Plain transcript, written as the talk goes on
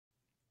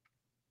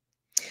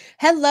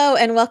Hello,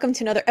 and welcome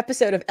to another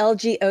episode of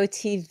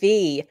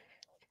LGOtv.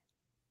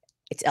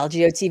 It's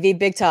LGOtv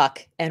Big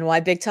Talk. And why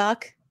Big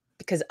Talk?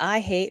 Because I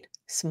hate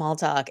small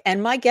talk.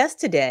 And my guest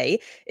today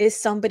is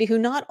somebody who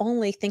not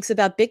only thinks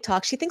about big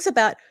talk, she thinks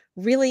about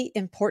really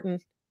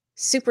important,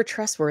 super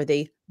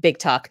trustworthy big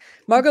talk.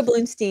 Margot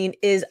Bloomstein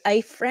is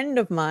a friend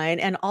of mine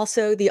and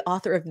also the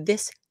author of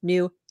this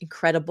new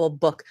incredible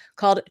book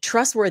called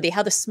Trustworthy: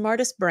 How the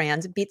Smartest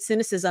Brands Beat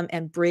Cynicism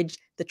and Bridge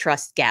the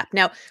Trust Gap.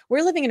 Now,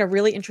 we're living in a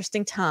really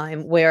interesting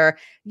time where,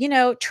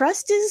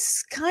 trust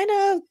is kind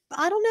of,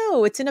 I don't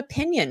know, it's an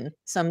opinion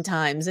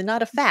sometimes and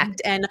not a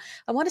fact. And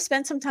I want to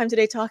spend some time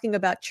today talking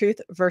about truth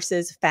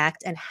versus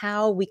fact and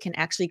how we can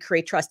actually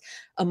create trust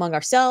among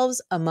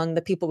ourselves, among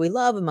the people we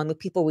love, among the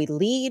people we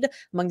lead,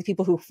 among the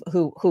people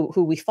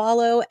who we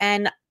follow.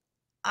 And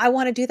I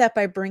want to do that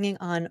by bringing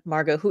on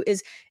Margot, who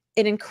is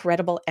an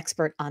incredible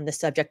expert on the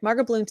subject.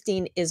 Margot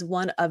Bloomstein is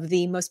one of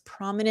the most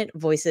prominent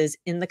voices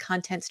in the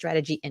content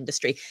strategy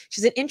industry.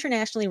 She's an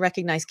internationally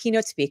recognized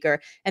keynote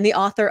speaker and the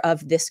author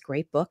of this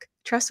great book,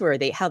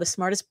 Trustworthy: How the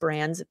Smartest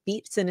Brands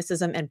Beat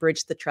Cynicism and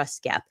Bridge the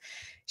Trust Gap.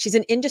 She's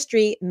an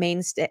industry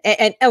mainstay,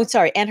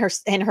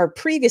 and her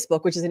previous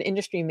book, which is an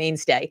industry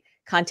mainstay,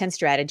 Content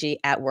Strategy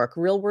at Work: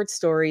 Real World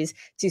Stories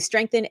to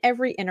Strengthen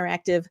Every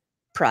Interactive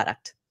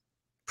Project.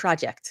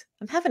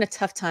 I'm having a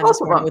tough time this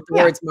morning with the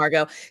words,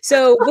 Margot.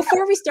 So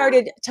before we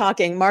started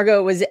talking,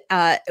 Margot was,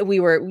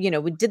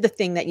 we did the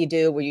thing that you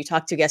do where you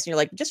talk to guests and you're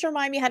like, just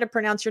remind me how to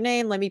pronounce your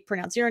name. Let me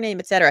pronounce your name,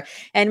 etc.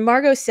 And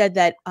Margot said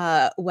that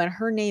when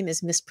her name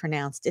is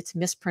mispronounced, it's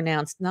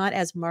mispronounced not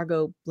as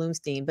Margot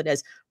Bloomstein, but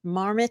as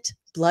Marmot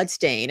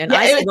Bloodstain. And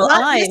I said, well,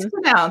 I'm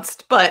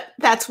mispronounced, but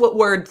that's what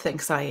Word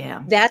thinks I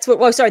am. That's what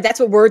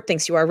Word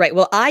thinks you are. Right.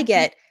 Well, I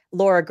get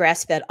Laura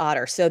Grassfed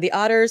Otter. So the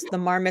Otters, the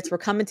Marmots, were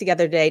coming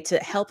together today to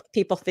help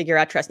people figure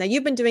out trust. Now,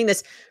 you've been doing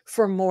this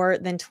for more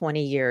than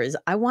 20 years.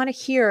 I want to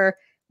hear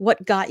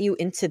what got you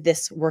into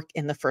this work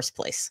in the first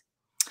place.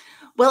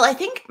 Well, I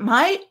think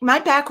my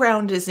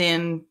background is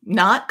in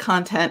not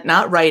content,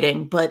 not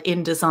writing, but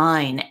in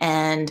design.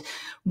 And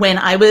when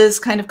I was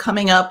kind of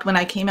coming up, when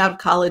I came out of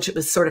college, it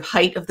was sort of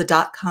height of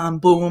the .com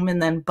boom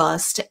and then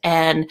bust.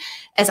 And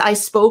as I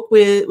spoke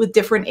with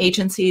different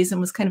agencies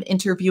and was kind of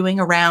interviewing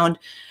around,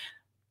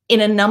 in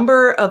a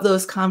number of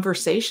those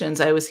conversations,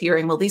 I was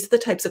hearing, well, these are the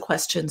types of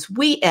questions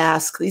we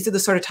ask. These are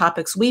the sort of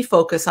topics we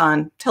focus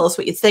on. Tell us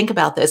what you think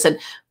about this. And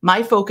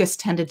my focus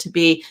tended to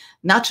be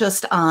not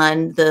just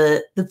on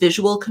the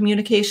visual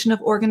communication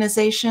of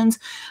organizations,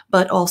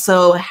 but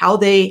also how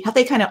they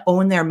kind of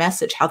own their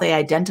message, how they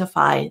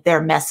identify their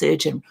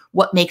message and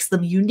what makes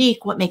them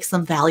unique, what makes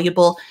them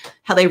valuable,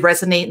 how they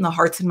resonate in the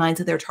hearts and minds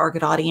of their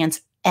target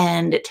audience.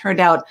 And it turned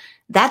out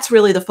that's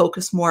really the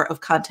focus more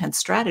of content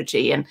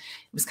strategy. And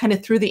it was kind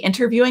of through the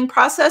interviewing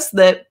process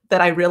that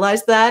I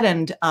realized that.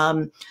 And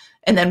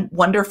then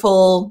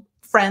wonderful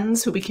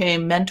friends who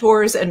became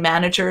mentors and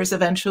managers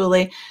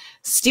eventually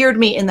steered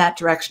me in that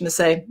direction to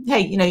say,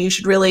 hey, you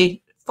should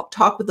really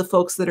talk with the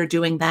folks that are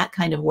doing that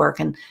kind of work.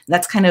 And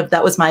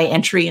that was my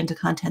entry into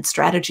content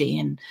strategy.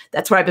 And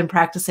that's where I've been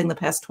practicing the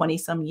past 20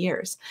 some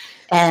years.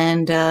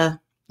 And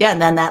and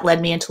then that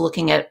led me into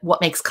looking at what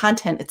makes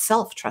content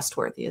itself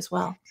trustworthy as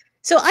well.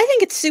 So I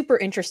think it's super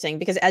interesting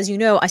because, as you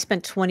know, I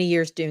spent 20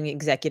 years doing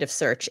executive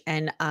search,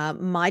 and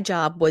my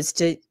job was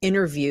to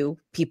interview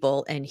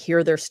people and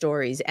hear their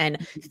stories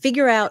and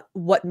figure out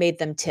what made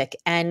them tick.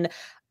 And,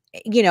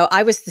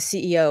 I was the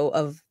CEO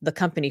of the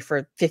company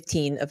for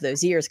 15 of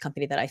those years,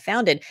 company that I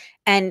founded.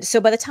 And so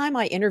by the time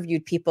I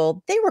interviewed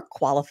people, they were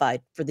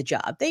qualified for the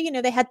job. They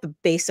had the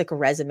basic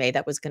resume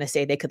that was going to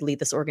say they could lead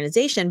this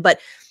organization,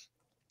 but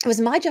it was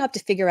my job to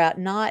figure out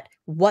not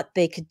what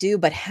they could do,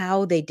 but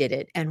how they did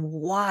it and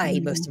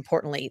why, most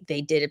importantly, they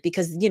did it.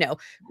 Because,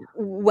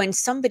 when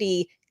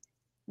somebody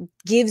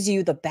gives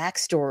you the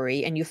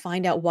backstory and you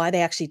find out why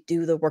they actually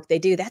do the work they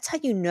do, that's how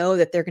you know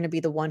that they're going to be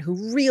the one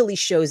who really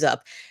shows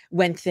up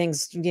when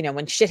things,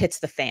 when shit hits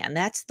the fan.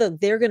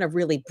 They're going to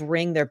really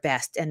bring their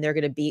best and they're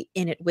going to be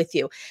in it with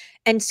you.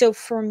 And so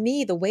for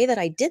me, the way that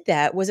I did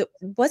that was, it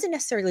wasn't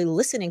necessarily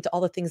listening to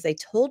all the things they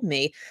told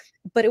me,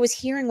 but it was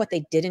hearing what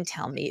they didn't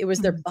tell me. It was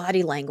their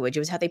body language.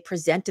 It was how they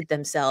presented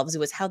themselves. It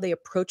was how they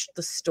approached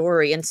the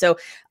story. And so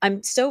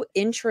I'm so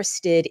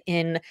interested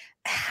in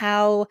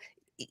how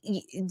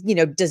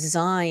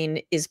design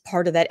is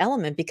part of that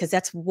element, because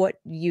that's what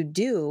you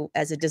do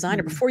as a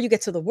designer before you get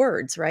to the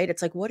words, right?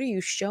 It's like, what are you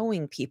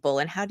showing people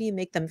and how do you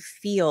make them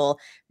feel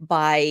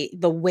by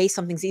the way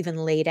something's even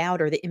laid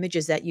out or the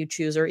images that you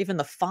choose or even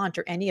the font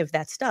or any of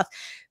that stuff.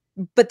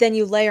 But then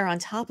you layer on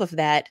top of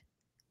that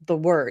the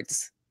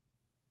words.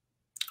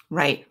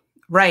 Right.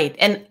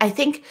 And I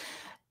think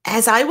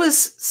as I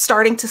was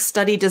starting to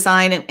study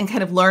design and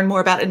kind of learn more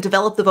about it and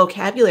develop the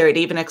vocabulary to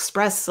even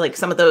express like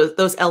some of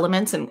those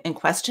elements and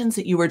questions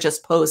that you were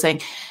just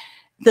posing,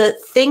 the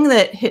thing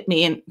that hit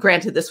me, and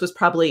granted, this was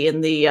probably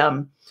in the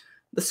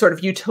sort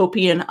of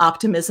utopian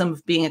optimism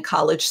of being a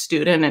college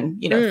student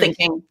and,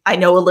 thinking I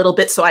know a little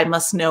bit, so I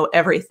must know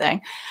everything.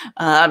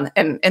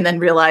 And then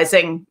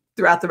realizing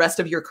throughout the rest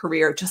of your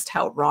career just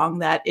how wrong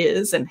that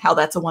is and how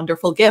that's a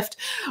wonderful gift.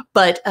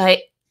 But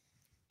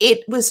it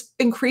was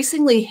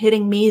increasingly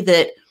hitting me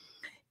that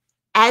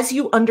as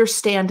you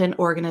understand an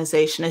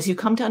organization, as you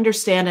come to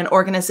understand an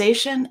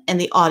organization and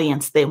the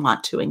audience they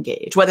want to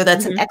engage, whether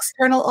that's an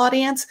external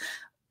audience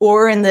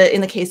or in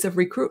the case of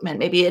recruitment,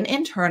 maybe an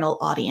internal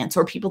audience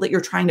or people that you're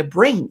trying to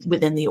bring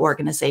within the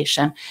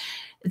organization,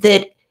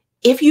 that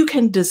if you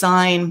can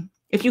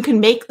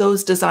make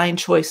those design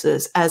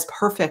choices as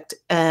perfect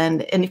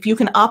and if you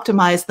can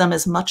optimize them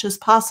as much as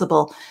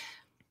possible,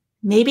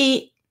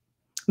 maybe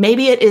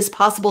it is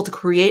possible to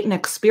create an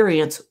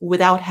experience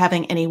without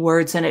having any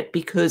words in it,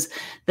 because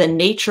the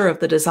nature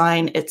of the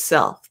design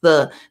itself,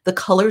 the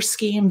color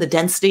scheme, the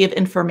density of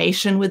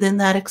information within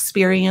that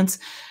experience,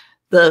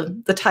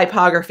 the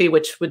typography,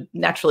 which would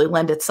naturally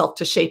lend itself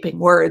to shaping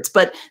words,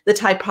 but the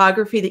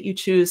typography that you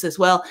choose as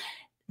well,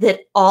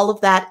 that all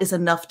of that is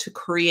enough to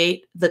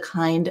create the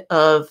kind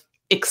of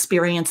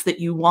experience that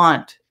you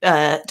want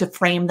to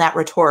frame that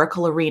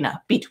rhetorical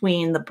arena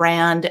between the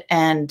brand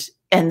and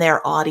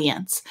their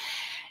audience.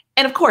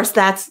 And of course,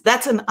 that's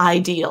an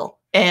ideal.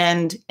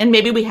 And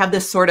maybe we have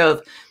this sort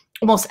of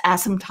almost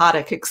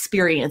asymptotic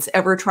experience,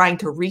 ever trying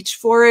to reach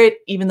for it,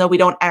 even though we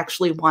don't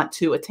actually want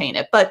to attain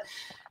it. But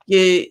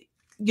you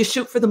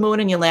shoot for the moon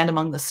and you land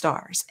among the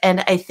stars.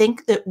 And I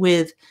think that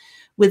with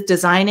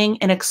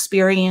designing an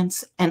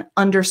experience and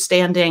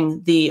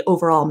understanding the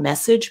overall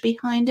message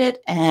behind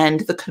it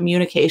and the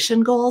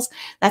communication goals,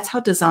 that's how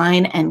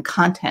design and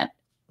content,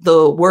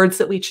 the words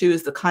that we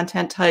choose, the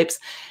content types,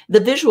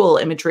 the visual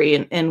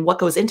imagery and what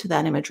goes into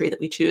that imagery that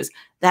we choose,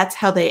 that's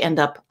how they end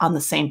up on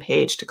the same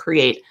page to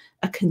create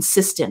a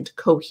consistent,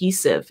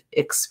 cohesive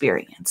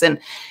experience. And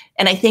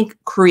I think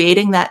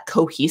creating that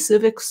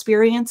cohesive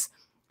experience,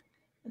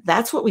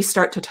 that's what we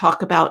start to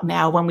talk about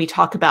now when we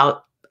talk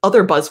about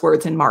other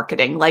buzzwords in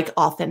marketing, like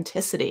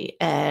authenticity.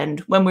 And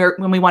when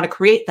we want to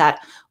create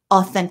that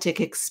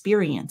authentic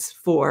experience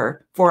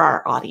for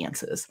our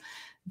audiences,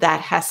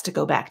 that has to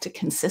go back to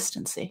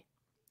consistency.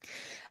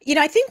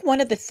 I think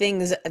one of the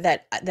things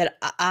that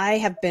I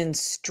have been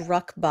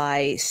struck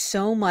by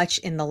so much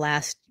in the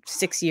last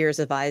 6 years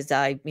as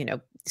I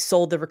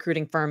sold the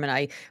recruiting firm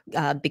and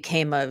I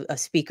became a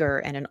speaker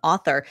and an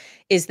author,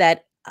 is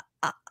that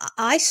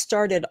I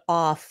started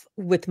off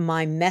with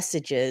my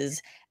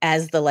messages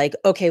as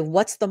okay,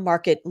 what's the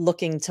market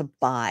looking to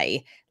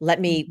buy?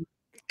 Let me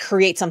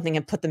create something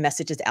and put the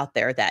messages out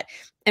there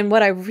and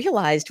what I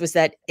realized was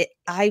that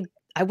I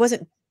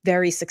wasn't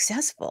very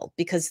successful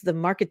because the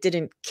market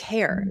didn't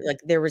care. Like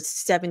there was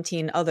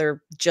 17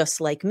 other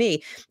just like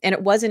me. And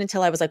it wasn't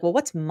until I was like, well,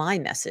 what's my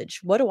message?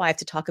 What do I have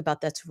to talk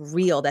about that's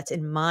real, that's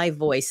in my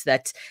voice,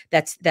 that's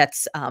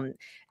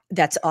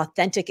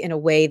authentic in a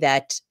way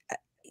that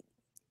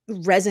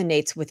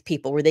resonates with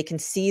people, where they can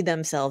see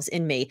themselves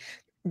in me.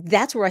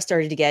 That's where I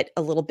started to get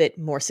a little bit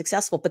more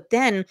successful. But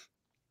then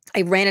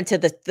I ran into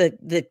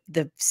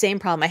the same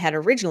problem I had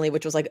originally,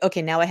 which was like,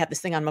 okay, now I have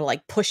this thing, I'm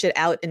gonna push it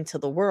out into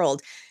the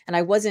world. And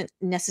I wasn't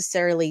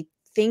necessarily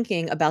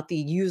thinking about the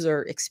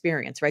user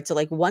experience, right?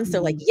 So once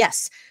they're like,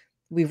 yes,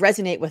 we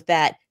resonate with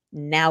that,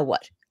 now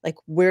what?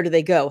 Where do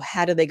they go?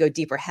 How do they go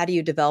deeper? How do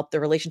you develop the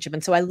relationship?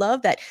 And so I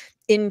love that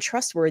in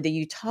Trustworthy,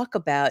 you talk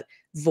about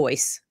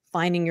voice,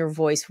 finding your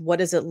voice. What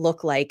does it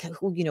look like?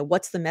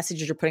 What's the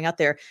messages you're putting out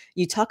there?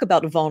 You talk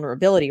about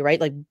vulnerability,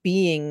 right? Like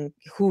being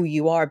who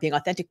you are, being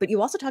authentic, but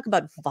you also talk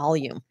about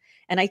volume.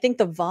 And I think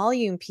the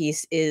volume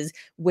piece is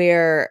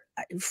where,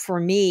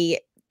 for me,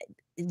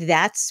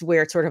 that's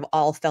where it sort of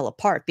all fell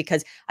apart,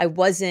 because I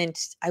wasn't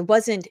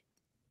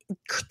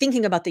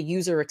thinking about the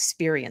user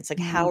experience, like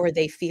how are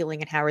they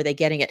feeling and how are they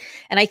getting it.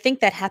 And I think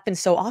that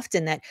happens so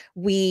often that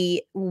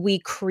we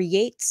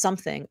create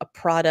something, a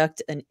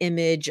product, an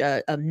image,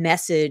 a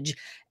message,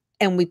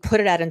 and we put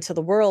it out into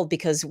the world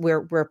because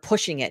we're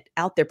pushing it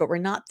out there, but we're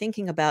not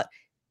thinking about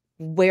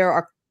where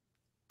our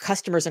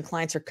customers and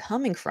clients are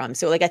coming from.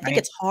 So I think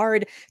it's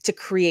hard to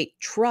create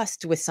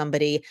trust with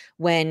somebody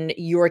when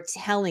you're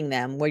telling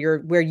them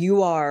where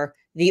you are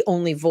the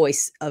only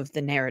voice of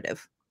the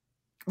narrative.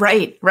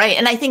 Right.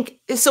 And I think,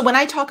 so when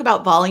I talk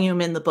about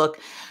volume in the book,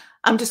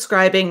 I'm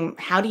describing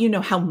how do you know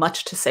how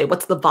much to say?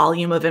 What's the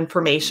volume of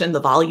information, the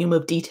volume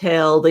of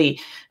detail, the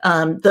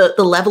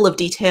level of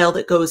detail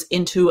that goes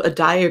into a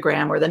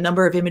diagram or the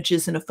number of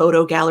images in a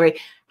photo gallery?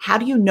 How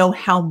do you know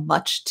how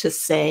much to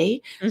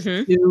say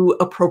to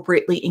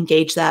appropriately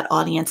engage that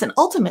audience? And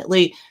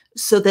ultimately,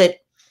 so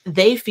that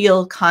they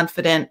feel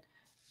confident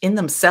in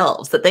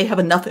themselves, that they have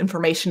enough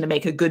information to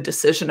make a good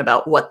decision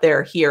about what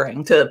they're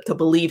hearing, to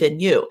believe in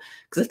you.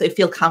 Because if they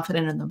feel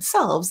confident in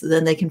themselves,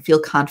 then they can feel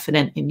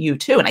confident in you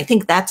too. And I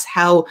think that's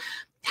how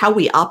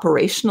we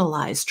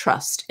operationalize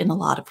trust in a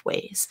lot of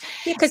ways.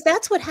 Yeah, because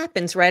that's what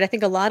happens, right? I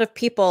think a lot of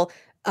people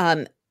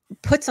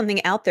put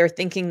something out there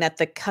thinking that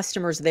the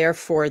customer's there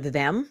for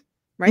them,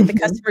 right? The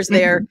customer's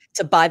there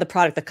to buy the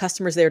product. The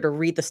customer's there to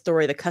read the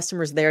story. The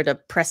customer's there to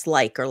press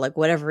like or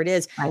whatever it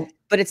is. Right.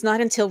 But it's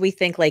not until we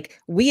think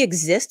we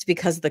exist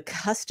because of the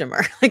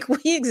customer,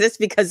 we exist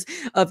because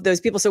of those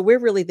people. So we're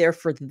really there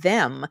for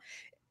them.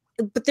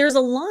 but there's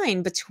a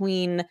line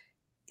between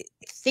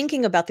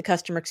thinking about the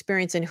customer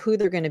experience and who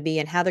they're going to be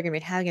and how they're going to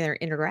be, how they're going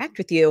to interact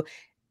with you,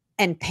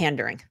 and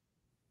pandering.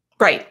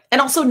 Right. And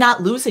also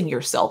not losing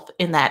yourself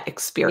in that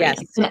experience.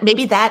 Yes. And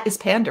maybe that is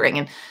pandering.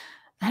 And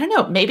I don't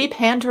know, maybe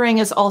pandering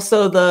is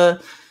also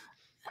the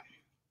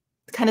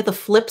kind of the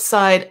flip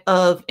side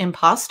of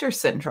imposter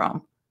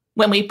syndrome.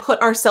 When we put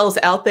ourselves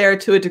out there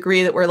to a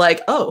degree that we're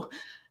like, oh,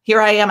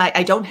 here I am.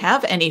 I don't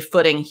have any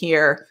footing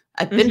here.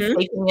 I've been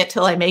faking it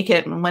till I make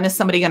it. And when is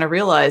somebody going to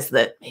realize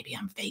that maybe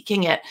I'm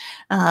faking it?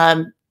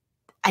 I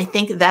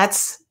think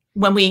that's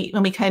when we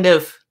kind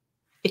of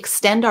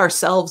extend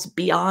ourselves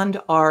beyond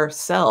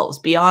ourselves,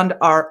 beyond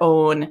our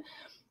own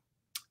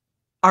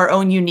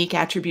unique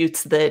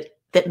attributes that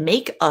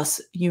make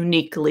us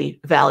uniquely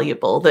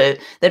valuable, that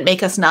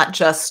make us not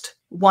just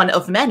one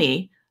of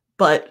many,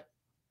 but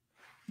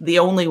the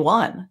only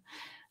one.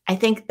 I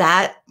think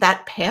that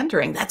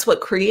pandering, that's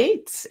what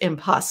creates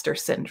imposter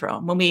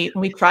syndrome. When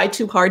we try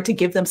too hard to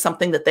give them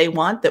something that they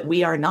want that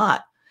we are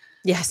not.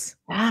 Yes.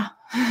 Yeah.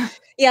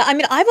 Yeah, I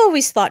mean, I've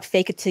always thought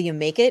fake it till you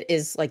make it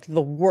is like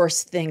the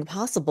worst thing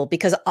possible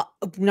because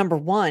number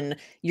one,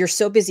 you're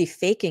so busy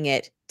faking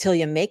it till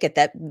you make it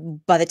that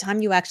by the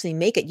time you actually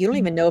make it, you don't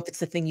even know if it's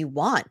the thing you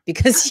want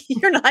because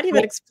you're not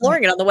even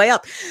exploring it on the way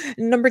up.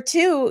 Number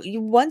two,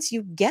 once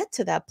you get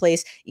to that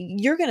place,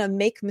 you're going to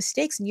make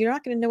mistakes and you're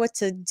not going to know what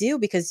to do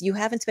because you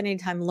haven't spent any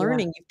time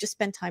learning. Yeah. You've just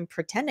spent time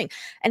pretending.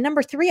 And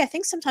number three, I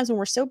think sometimes when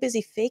we're so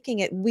busy faking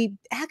it, we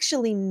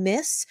actually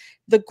miss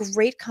the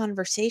great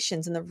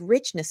conversations and the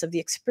richness of the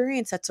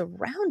experience that's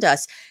around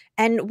us.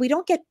 And we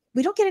don't get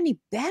any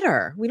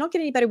better. We don't get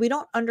any better. We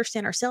don't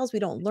understand ourselves. We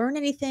don't learn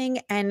anything.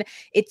 And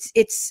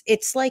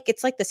it's like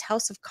this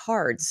house of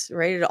cards,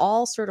 right? It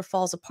all sort of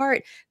falls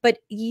apart, but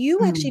you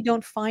actually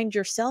don't find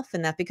yourself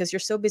in that because you're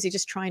so busy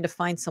just trying to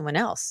find someone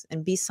else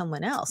and be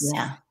someone else.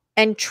 Yeah.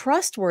 And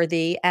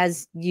trustworthy,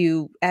 as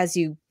you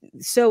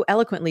so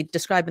eloquently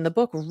describe in the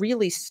book,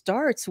 really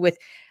starts with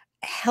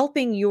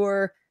helping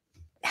your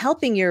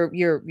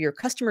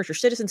customers, your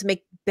citizens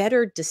make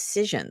better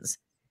decisions.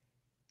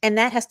 And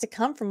that has to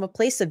come from a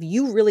place of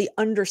you really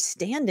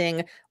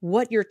understanding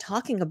what you're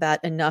talking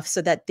about enough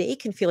so that they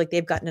can feel like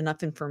they've gotten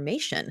enough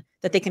information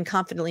that they can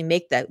confidently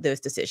make those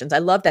decisions. I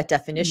love that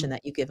definition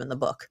that you give in the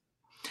book.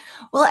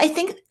 Well, I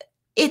think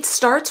it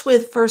starts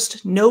with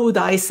first know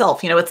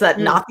thyself. You know, it's that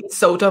Nazi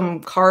totem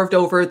carved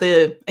over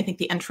I think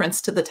the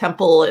entrance to the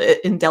temple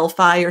in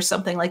Delphi or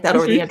something like that,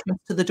 or the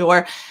entrance to the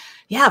door.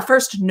 Yeah,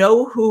 first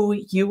know who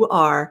you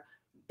are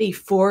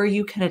before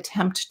you can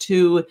attempt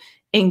to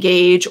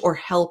engage or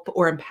help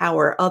or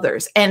empower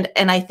others. And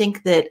I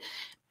think that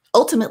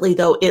ultimately,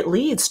 though, it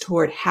leads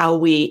toward how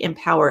we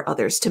empower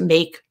others to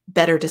make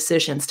better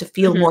decisions, to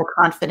feel more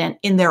confident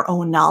in their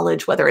own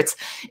knowledge, whether it's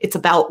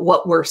about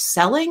what we're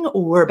selling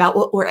or about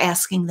what we're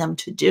asking them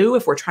to do,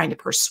 if we're trying to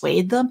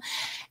persuade them.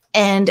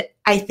 And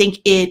I think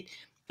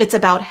it's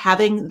about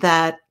having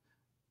that.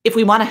 If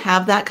we want to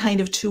have that kind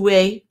of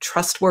two-way,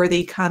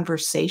 trustworthy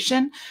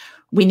conversation,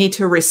 we need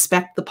to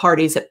respect the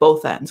parties at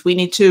both ends. We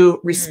need to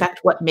respect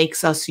what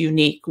makes us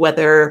unique,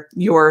 whether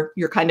you're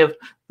kind of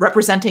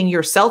representing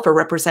yourself or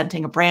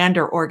representing a brand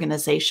or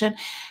organization,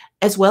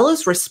 as well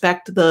as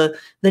respect the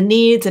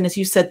needs and, as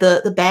you said,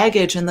 the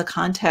baggage and the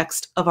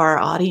context of our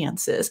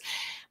audiences.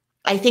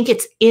 I think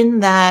it's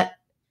in that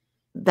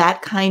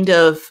kind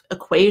of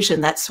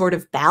equation, that sort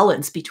of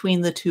balance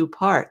between the two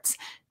parts,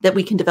 that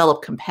we can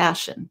develop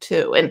compassion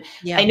too. And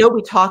I know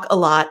we talk a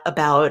lot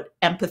about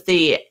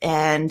empathy,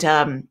 and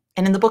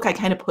in the book, I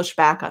kind of push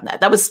back on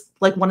that. That was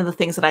like one of the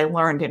things that I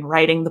learned in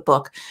writing the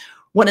book.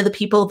 One of the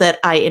people that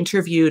I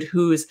interviewed,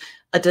 who's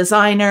a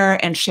designer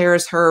and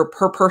shares her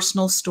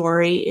personal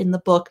story in the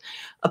book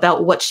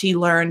about what she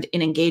learned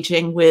in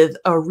engaging with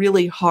a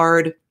really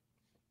hard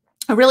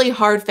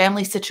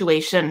family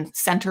situation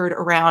centered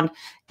around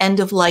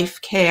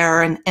end-of-life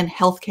care and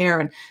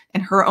healthcare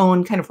and her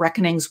own kind of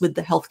reckonings with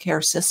the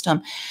healthcare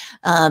system.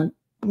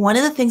 One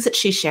of the things that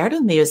she shared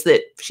with me is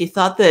that she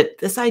thought that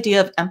this idea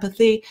of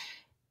empathy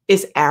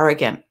is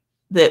arrogant,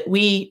 that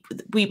we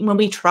when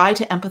we try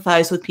to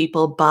empathize with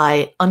people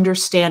by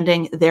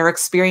understanding their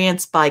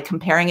experience, by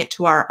comparing it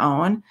to our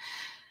own,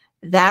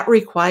 that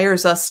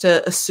requires us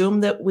to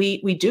assume that we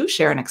do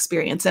share an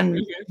experience.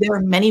 And there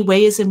are many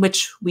ways in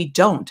which we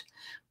don't,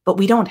 but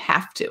we don't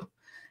have to.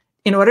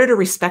 In order to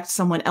respect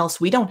someone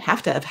else, we don't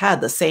have to have had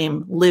the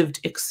same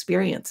lived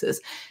experiences.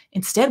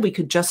 Instead, we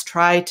could just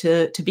try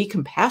to be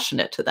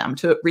compassionate to them,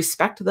 to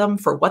respect them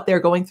for what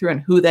they're going through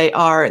and who they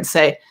are, and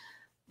say,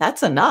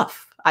 that's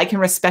enough. I can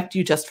respect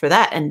you just for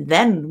that. And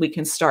then we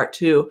can start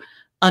to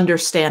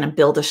understand and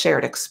build a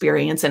shared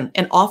experience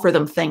and offer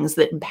them things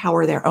that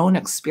empower their own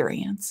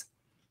experience.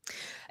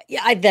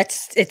 Yeah,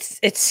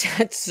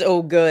 it's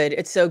so good.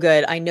 It's so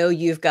good. I know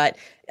you've got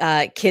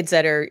kids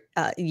that are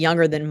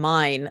younger than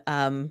mine.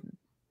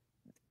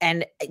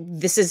 And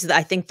this is,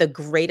 I think, the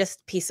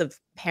greatest piece of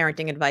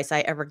parenting advice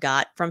I ever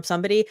got from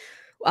somebody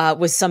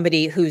was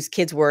somebody whose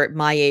kids were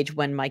my age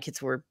when my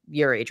kids were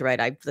your age, right?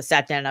 I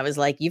sat down and I was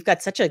like, you've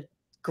got such a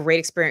great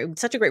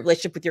experience, such a great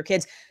relationship with your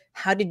kids.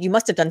 You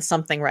must have done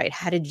something right.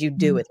 How did you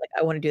do Mm. it? Like,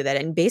 I want to do that.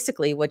 And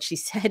basically what she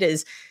said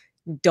is,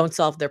 don't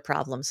solve their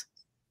problems.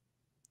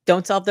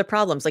 Don't solve their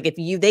problems. Like, if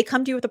they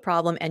come to you with a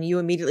problem and you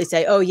immediately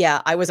say, "Oh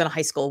yeah, I was in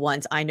high school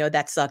once. I know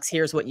that sucks.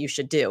 Here's what you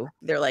should do."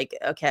 They're like,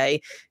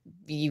 "Okay,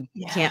 you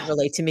can't Yeah.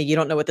 relate to me. You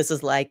don't know what this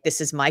is like.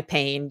 This is my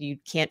pain. You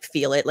can't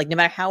feel it." Like, no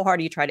matter how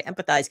hard you try to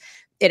empathize,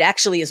 it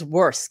actually is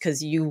worse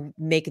because you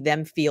make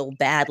them feel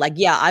bad. Like,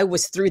 yeah, I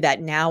was through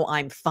that. Now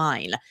I'm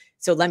fine.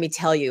 So let me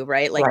tell you,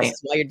 right? Like, this Right.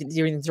 is why you're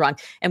doing things wrong.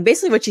 And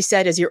basically what she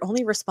said is your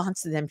only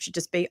response to them should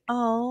just be,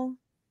 "Oh,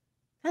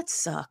 that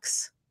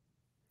sucks."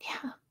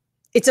 Yeah.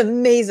 It's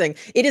amazing.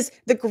 It is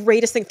the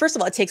greatest thing. First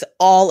of all, it takes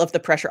all of the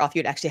pressure off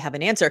you to actually have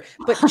an answer,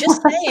 but just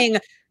saying,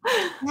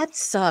 "That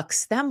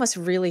sucks. That must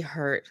really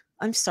hurt.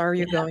 I'm sorry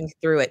you're Yeah. going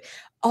through it."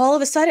 All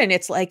of a sudden,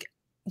 it's like,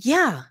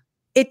 yeah,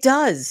 it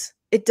does.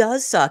 It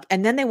does suck.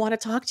 And then they wanna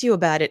talk to you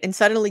about it, and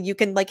suddenly you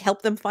can, like,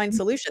 help them find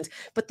solutions.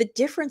 But the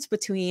difference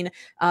between,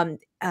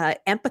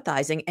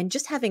 empathizing and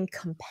just having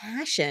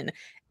compassion,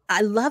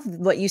 I love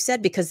what you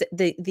said because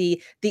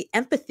the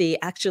empathy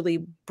actually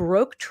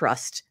broke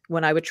trust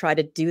when I would try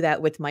to do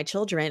that with my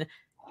children,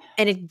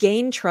 and it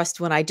gained trust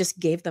when I just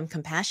gave them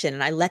compassion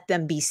and I let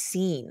them be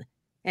seen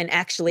and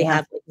actually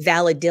Yeah. have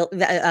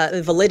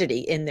validity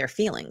in their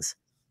feelings.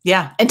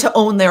 Yeah. And to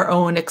own their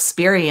own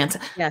experience.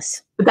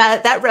 Yes.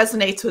 That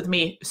resonates with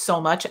me so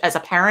much as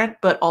a parent,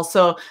 but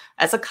also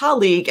as a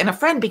colleague and a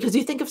friend, because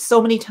you think of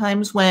so many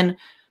times when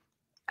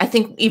I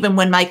think even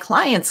when my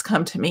clients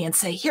come to me and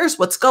say, "Here's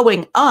what's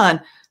going on,"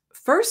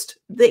 first,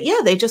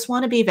 they just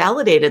want to be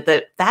validated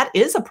that that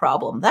is a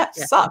problem. That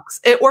Yeah.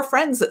 sucks. Or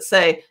friends that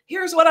say,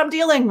 "Here's what I'm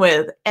dealing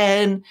with."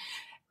 And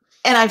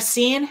I've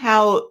seen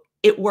how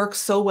it works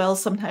so well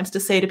sometimes to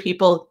say to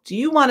people, "Do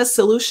you want a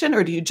solution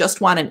or do you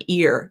just want an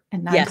ear?"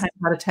 And 9 Yes. times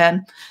out of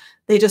 10,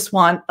 they just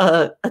want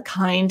a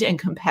kind and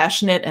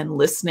compassionate and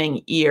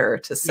listening ear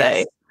to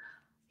say,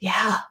 Yes.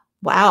 "Yeah,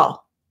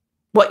 wow,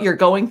 what you're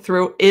going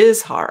through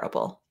is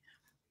horrible."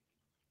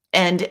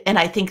 And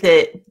I think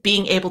that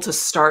being able to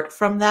start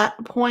from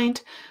that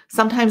point,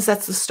 sometimes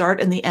that's the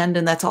start and the end,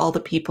 and that's all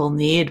that people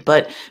need.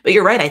 But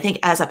you're right. I think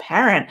as a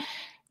parent,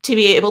 to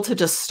be able to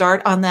just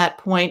start on that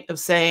point of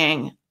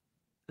saying,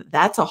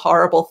 "That's a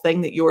horrible thing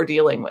that you're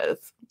dealing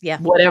with," Yeah.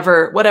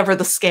 whatever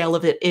the scale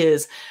of it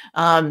is,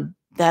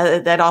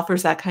 that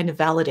offers that kind of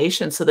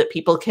validation so that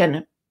people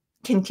can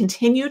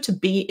continue to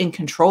be in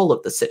control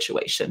of the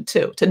situation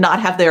too, to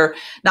not have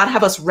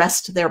us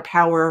wrest their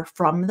power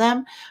from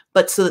them,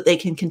 but so that they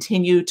can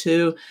continue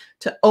to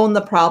own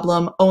the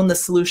problem, own the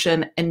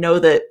solution, and know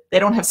that they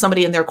don't have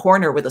somebody in their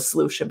corner with a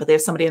solution, but they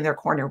have somebody in their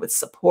corner with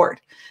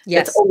support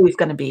that's Yes. always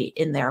going to be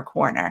in their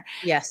corner.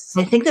 Yes.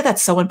 I think that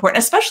that's so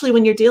important, especially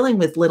when you're dealing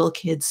with little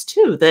kids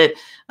too, that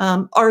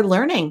are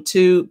learning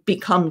to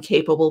become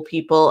capable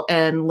people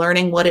and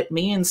learning what it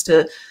means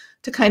to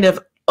kind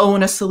of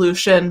own a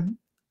solution,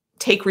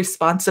 take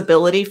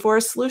responsibility for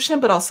a solution,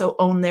 but also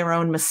own their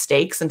own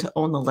mistakes and to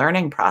own the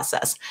learning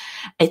process.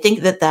 I think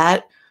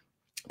that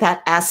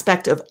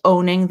aspect of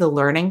owning the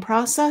learning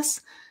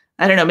process,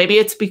 I don't know, maybe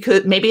it's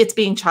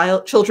being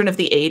children of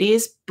the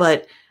 80s,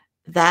 but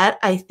that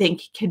I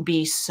think can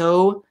be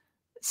so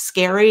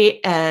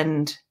scary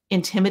and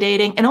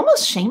intimidating and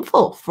almost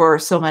shameful for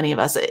so many of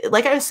us.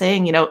 Like I was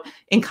saying,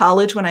 in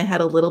college when I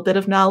had a little bit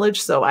of knowledge,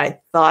 so I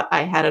thought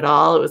I had it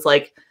all. It was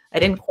like I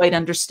didn't quite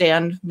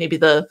understand maybe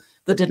the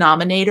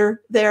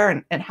denominator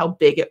there and how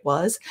big it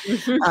was.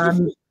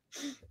 Um,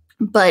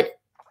 but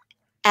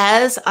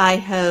as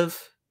I've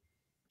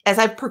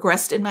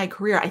progressed in my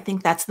career, I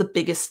think that's the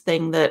biggest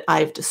thing that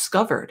I've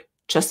discovered.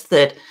 Just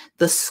that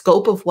the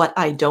scope of what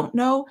I don't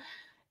know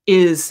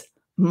is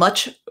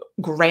much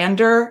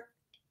grander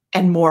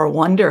and more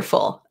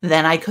wonderful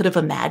than I could have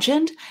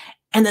imagined,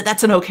 and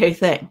that's an okay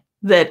thing.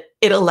 That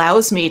it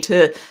allows me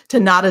to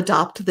not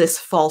adopt this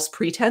false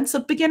pretense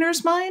of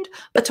beginner's mind,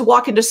 but to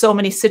walk into so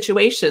many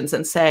situations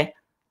and say,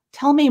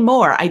 "Tell me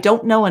more. I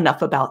don't know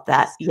enough about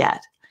that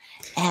yet."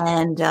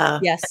 And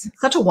Yes. it's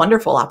such a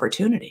wonderful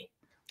opportunity.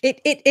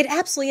 It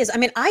absolutely is. I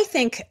mean, I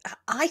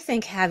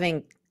think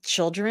having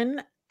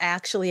children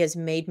actually has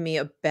made me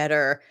a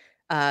better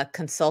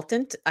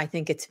consultant. I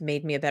think it's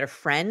made me a better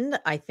friend.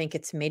 I think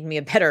it's made me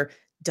a better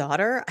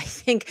daughter. I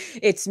think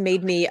it's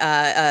made me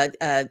a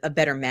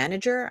better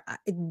manager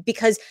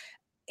because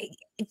i-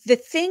 the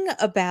thing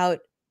about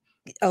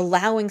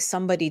allowing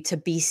somebody to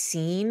be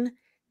seen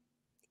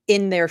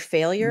in their Mm.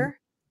 failure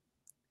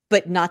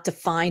but not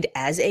defined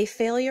as a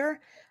failure,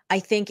 I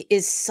think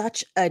is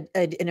such an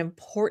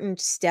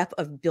important step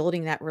of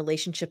building that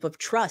relationship of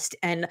trust.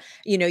 And,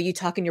 you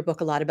talk in your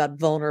book a lot about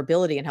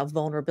vulnerability and how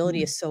vulnerability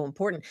Mm. is so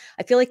important.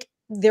 I feel like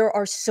there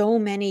are so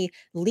many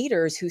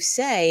leaders who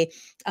say,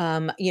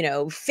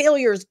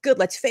 failure is good.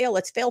 Let's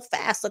fail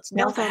fast. Let's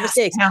Real learn from our fast.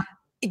 mistakes. Yeah.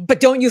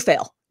 But don't you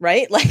fail,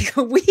 right? Like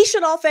we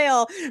should all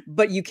fail,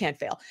 but you can't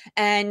fail.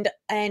 And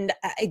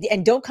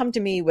don't come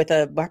to me with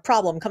a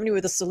problem, come to me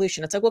with a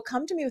solution. It's like, well,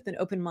 come to me with an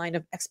open mind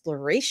of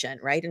exploration,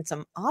 right? And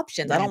some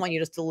options. I don't Right. want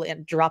you just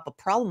to drop a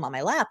problem on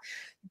my lap.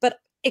 But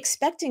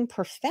expecting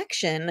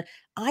perfection,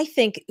 I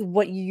think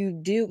what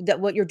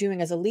you're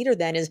doing as a leader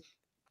then is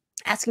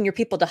asking your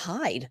people to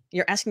hide.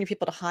 You're asking your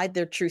people to hide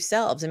their true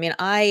selves. I mean,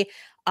 I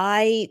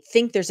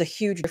think there's a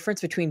huge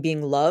difference between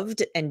being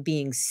loved and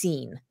being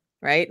seen,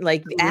 right?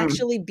 Like Mm,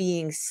 actually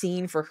being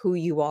seen for who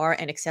you are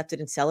and accepted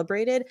and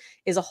celebrated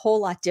is a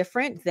whole lot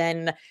different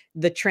than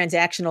the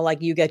transactional,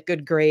 like you get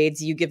good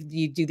grades, you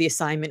do the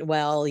assignment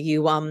well,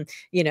 you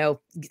know,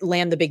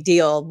 land the big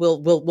deal,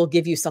 we'll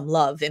give you some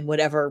love in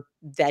whatever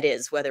that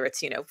is, whether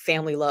it's, you know,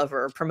 family love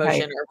or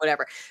promotion right. or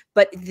whatever.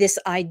 But this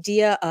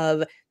idea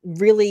of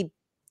really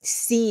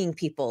seeing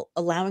people,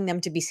 allowing them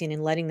to be seen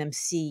and letting them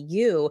see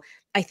you,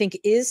 I think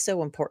is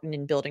so important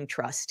in building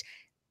trust.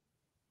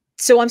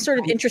 So I'm sort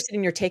of interested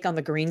in your take on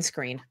the green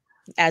screen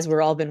as you've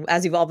all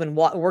been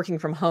working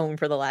from home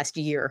for the last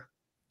year.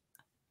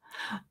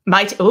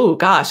 Oh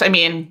gosh, I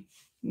mean,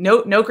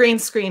 no green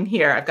screen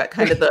here. I've got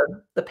kind of the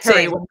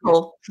Same.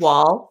 periwinkle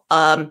wall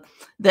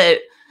that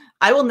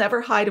I will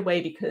never hide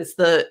away because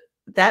the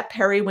that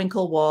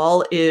periwinkle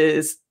wall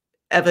is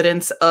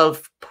evidence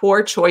of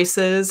poor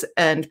choices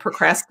and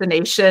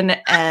procrastination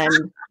and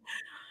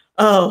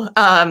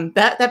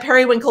that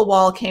periwinkle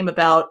wall came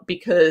about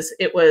because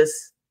it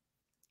was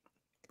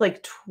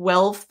like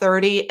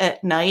 12:30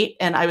 at night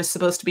and I was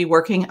supposed to be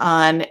working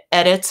on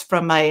edits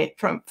from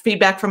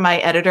feedback from my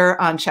editor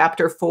on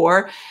chapter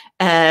 4,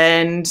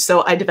 and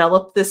so I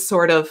developed this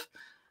sort of,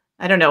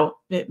 I don't know,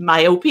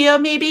 myopia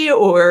maybe,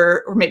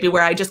 or maybe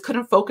where I just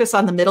couldn't focus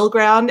on the middle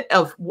ground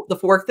of the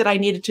work that I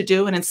needed to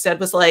do and instead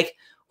was like,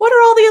 what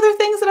are all the other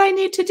things that I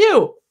need to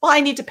do? Well,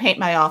 I need to paint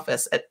my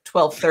office at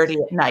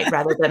 12:30 at night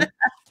rather than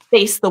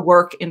face the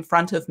work in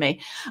front of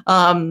me.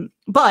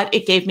 But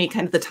it gave me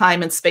kind of the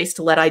time and space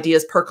to let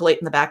ideas percolate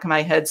in the back of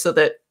my head so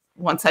that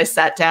once I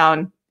sat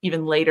down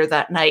even later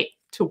that night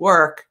to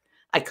work,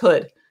 I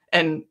could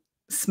and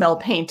smell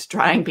paint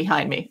drying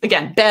behind me.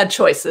 Again, bad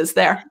choices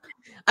there.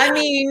 I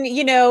mean,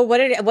 you know,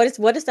 what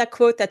is that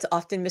quote that's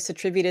often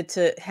misattributed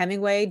to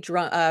Hemingway?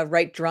 Drunk,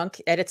 write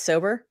drunk, edit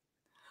sober.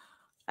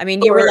 I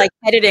mean, you were Or like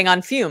editing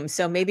on fumes,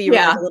 so maybe you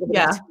ran yeah, a little bit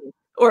of yeah. between.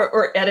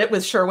 Or edit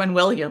with Sherwin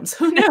Williams.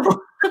 Who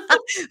knew?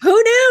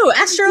 Who knew?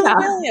 Ask Sherwin Yeah,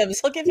 Williams.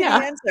 He'll give you the yeah.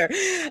 answer.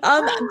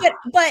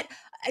 But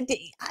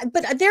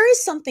there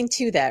is something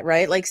to that,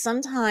 right? Like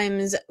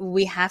sometimes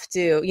we have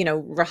to, you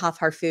know, Rahaf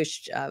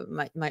Harfouch,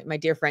 my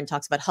dear friend,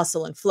 talks about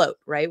hustle and float,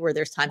 right? Where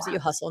there's times that you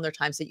hustle and there are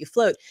times that you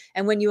float.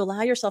 And when you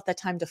allow yourself that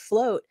time to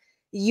float,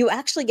 you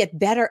actually get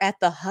better at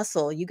the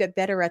hustle. You get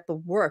better at the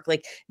work.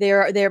 Like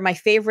they're my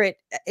favorite.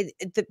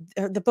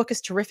 The book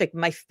is terrific.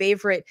 My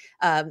favorite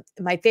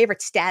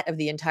stat of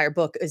the entire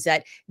book is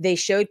that they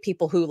showed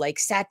people who like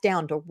sat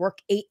down to work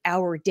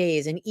 8-hour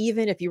days. And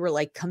even if you were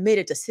like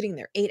committed to sitting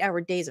there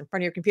 8-hour days in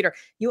front of your computer,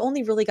 you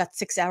only really got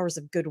 6 hours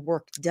of good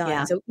work done.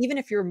 Yeah, So even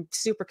if you're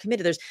super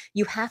committed,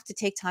 you have to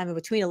take time in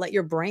between to let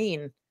your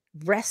brain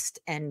rest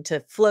and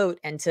to float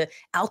and to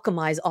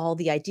alchemize all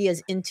the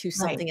ideas into right.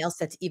 something else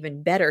that's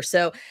even better.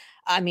 So,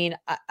 I mean,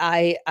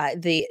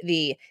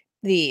 the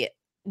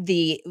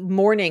the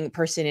morning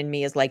person in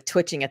me is like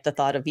twitching at the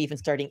thought of even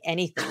starting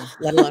anything,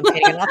 let alone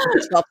painting an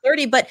office at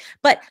 12:30.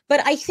 But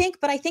I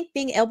think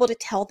being able to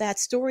tell that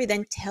story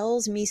then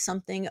tells me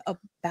something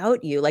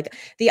about you. Like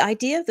the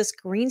idea of this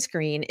green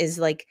screen is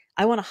like,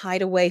 I want to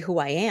hide away who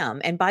I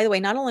am. And by the way,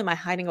 not only am I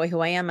hiding away who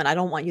I am, and I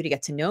don't want you to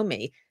get to know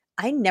me,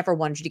 I never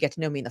wanted you to get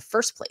to know me in the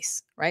first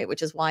place, right?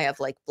 Which is why I've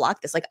like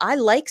blocked this. Like I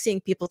like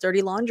seeing people's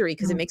dirty laundry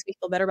because it makes me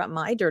feel better about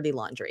my dirty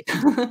laundry.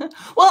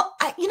 Well,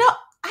 I don't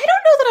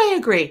know that I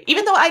agree.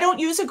 Even though I don't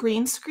use a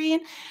green screen,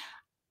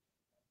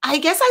 I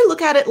guess I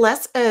look at it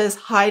less as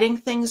hiding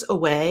things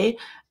away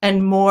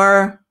and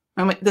more.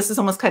 I mean, this is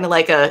almost kind of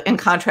like in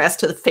contrast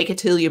to the fake it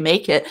till you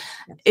make it.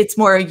 Yes. It's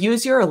more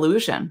use your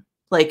illusion,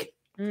 like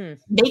Mm,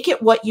 make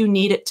it what you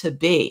need it to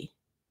be.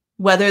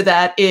 Whether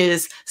that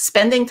is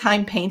spending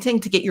time painting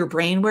to get your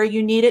brain where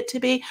you need it to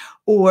be,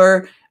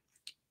 or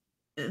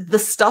the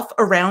stuff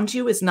around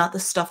you is not the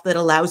stuff that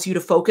allows you to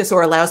focus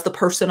or allows the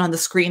person on the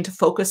screen to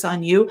focus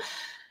on you.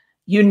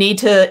 You need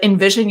to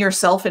envision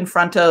yourself in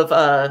front of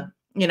a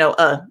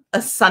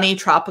sunny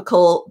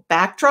tropical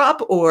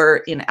backdrop or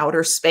in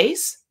outer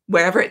space,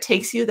 wherever it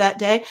takes you that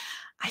day.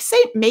 I say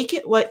make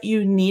it what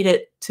you need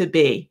it to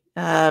be.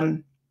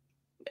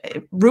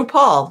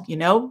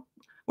 RuPaul,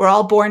 we're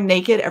all born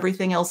naked,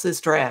 everything else is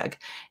drag.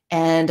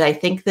 And I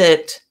think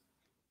that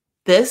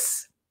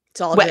this, it's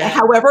all drag.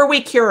 however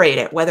we curate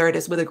it, whether it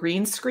is with a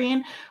green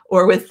screen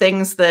or with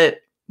things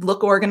that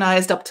look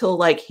organized up till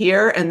like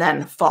here and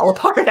then fall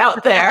apart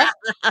out there.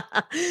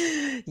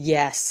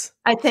 Yes,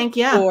 I think,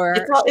 yeah, for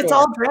it's sure.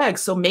 all drag.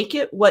 So make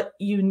it what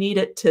you need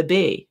it to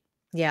be.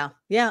 Yeah.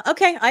 Yeah.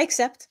 Okay. I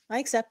accept. I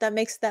accept. That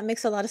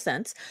makes a lot of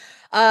sense.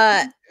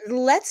 Uh,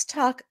 let's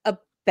talk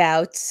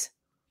about.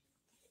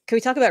 Can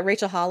we talk about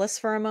Rachel Hollis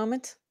for a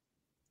moment?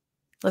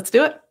 Let's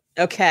do it.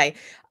 Okay.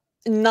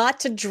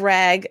 Not to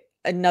drag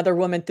another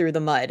woman through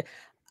the mud.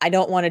 I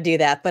don't want to do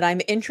that, but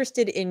I'm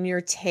interested in your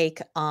take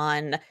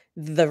on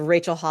the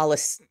Rachel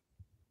Hollis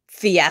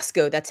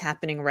fiasco that's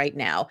happening right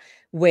now,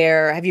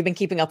 where have you been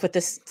keeping up with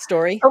this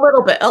story? A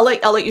little bit. I'll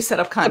let you set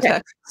up Okay.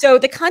 context. So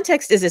the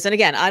context is this, and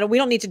again, we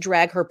don't need to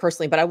drag her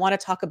personally, but I want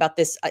to talk about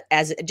this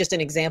as just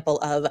an example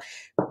of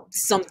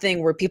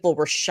something where people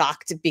were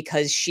shocked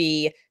because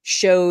she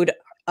showed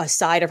a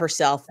side of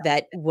herself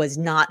that was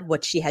not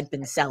what she had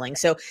been selling.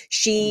 So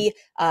she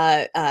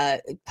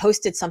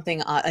posted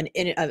something,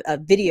 a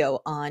video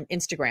on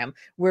Instagram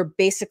where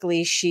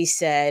basically she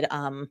said,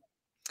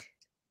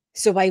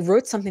 so I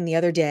wrote something the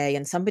other day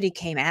and somebody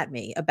came at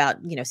me about,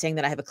 saying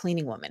that I have a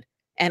cleaning woman.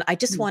 And I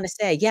just Mm. want to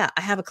say, yeah,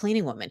 I have a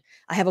cleaning woman.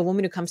 I have a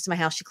woman who comes to my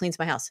house. She cleans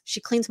my house.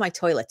 She cleans my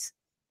toilets.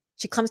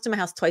 She comes to my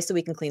house twice a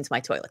week and cleans my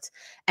toilets.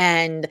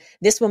 And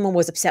this woman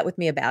was upset with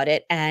me about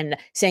it and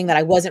saying that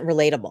I wasn't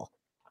relatable.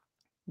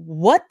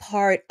 What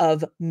part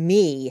of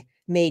me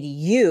made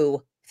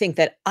you think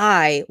that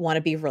I want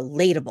to be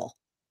relatable?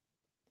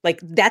 Like,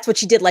 that's what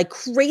she did, like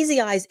crazy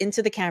eyes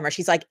into the camera.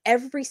 She's like,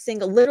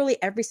 literally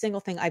every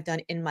single thing I've done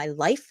in my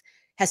life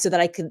has so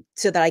that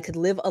I could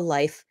live a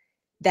life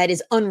that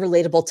is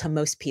unrelatable to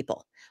most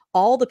people.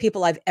 All the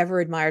people I've ever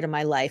admired in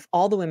my life,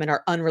 all the women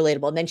are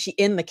unrelatable. And then she,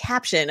 in the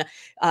caption,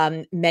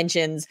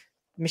 mentions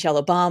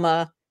Michelle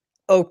Obama,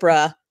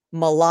 Oprah,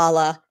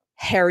 Malala,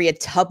 Harriet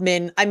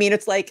Tubman. I mean,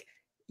 it's like,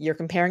 you're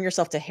comparing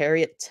yourself to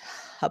Harriet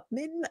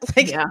Tubman?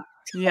 Like, Yeah.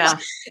 Yeah.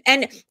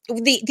 and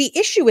the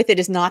issue with it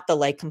is not the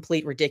like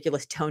complete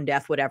ridiculous tone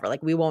deaf whatever,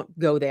 like we won't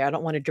go there, I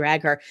don't want to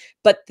drag her,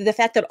 but the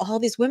fact that all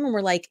these women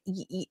were like,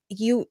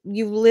 you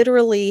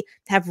literally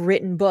have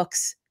written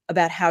books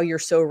about how you're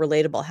so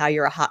relatable, how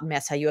you're a hot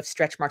mess, how you have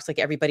stretch marks like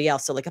everybody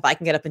else, so like if I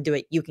can get up and do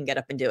it, you can get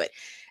up and do it.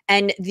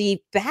 And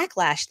the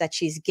backlash that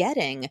she's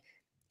getting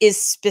is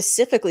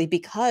specifically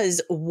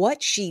because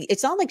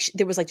it's not like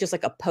there was like just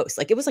like a post,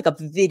 like it was like a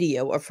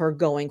video of her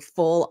going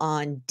full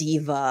on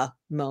diva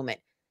moment,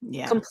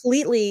 Yeah.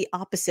 completely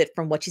opposite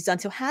from what she's done.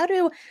 So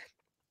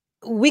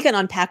we can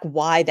unpack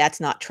why that's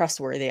not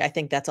trustworthy. I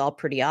think that's all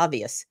pretty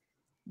obvious.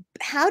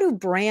 How do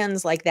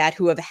brands like that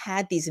who have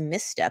had these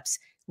missteps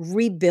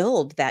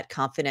rebuild that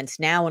confidence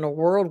now in a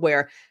world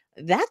where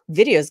that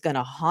video is going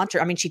to haunt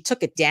her? I mean, she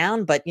took it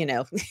down, but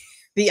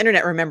the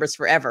internet remembers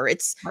forever.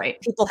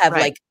 Right. People have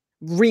Right. like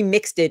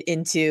remixed it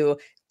into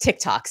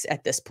TikToks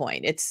at this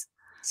point. It's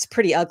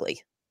pretty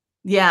ugly.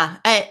 Yeah.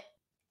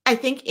 I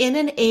think in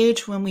an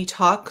age when we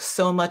talk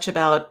so much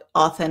about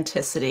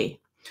authenticity,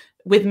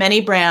 with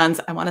many brands,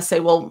 I want to say,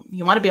 well,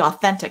 you want to be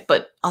authentic,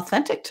 but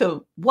authentic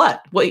to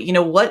what?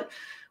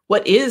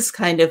 What is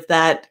kind of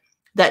that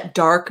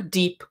dark,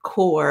 deep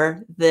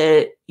core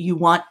that you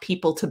want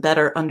people to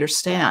better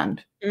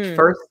understand?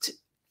 First,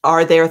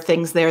 are there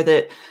things there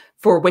that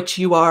for which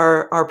you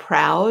are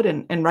proud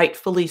and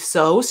rightfully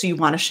so you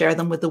want to share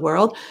them with the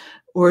world?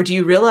 Or do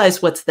you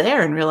realize what's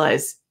there and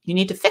realize you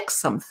need to fix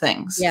some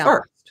things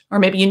first? Or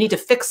maybe you need to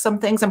fix some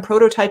things and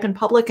prototype in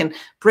public and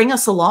bring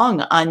us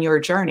along on your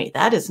journey.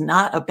 That is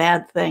not a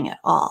bad thing at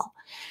all.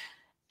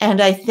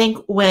 And I think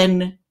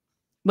when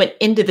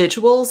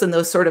individuals and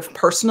those sort of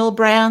personal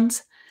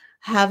brands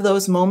have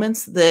those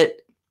moments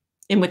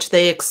in which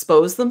they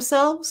expose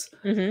themselves,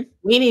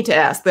 we need to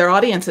ask, their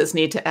audiences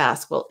need to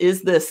ask, well,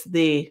 is this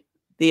the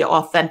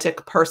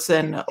authentic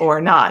person or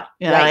not?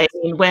 Right. I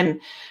mean,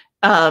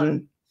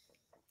 when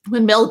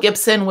Mel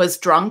Gibson was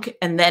drunk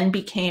and then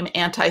became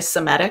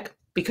anti-Semitic,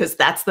 because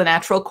that's the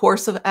natural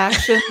course of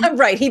action.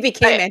 Right. He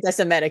became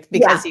anti-Semitic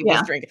because he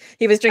was drinking.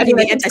 He was drinking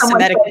the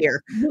anti-Semitic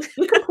beer.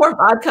 You could pour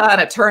vodka on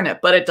a turnip,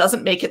 but it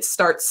doesn't make it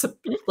start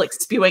like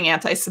spewing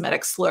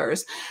anti-Semitic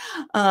slurs.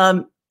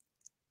 Well,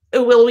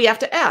 we have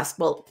to ask,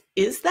 well,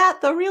 is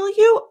that the real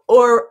you,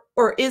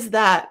 or is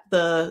that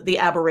the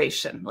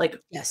aberration? Like,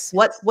 yes,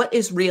 what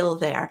is real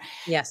there?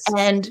 Yes.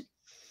 And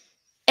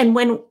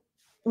when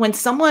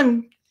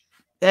someone,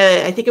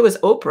 I think it was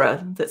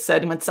Oprah that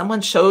said, when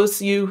someone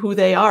shows you who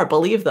they are,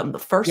 believe them the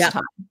first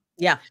time.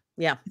 Yeah.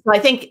 Yeah. So I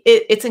think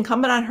it's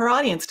incumbent on her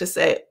audience to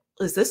say,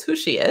 is this who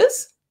she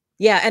is?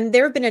 Yeah. And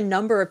there have been a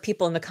number of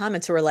people in the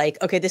comments who are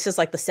like, okay, this is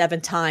like the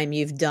 7th time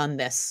you've done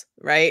this,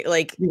 right?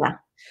 Like, yeah.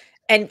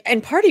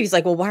 And part of you is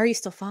like, well, why are you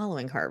still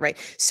following her? Right.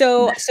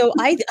 So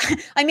I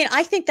mean,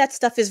 I think that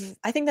stuff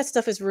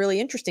is really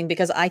interesting,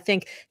 because I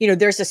think,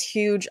 there's this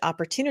huge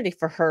opportunity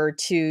for her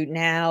to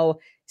now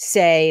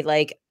say,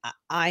 like,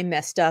 I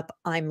messed up,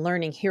 I'm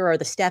learning, here are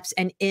the steps.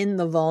 And in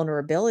the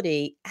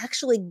vulnerability,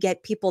 actually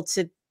get people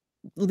to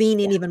lean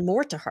in even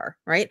more to her.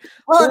 Right.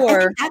 Well,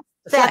 Or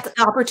that's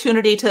an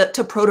opportunity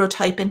to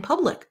prototype in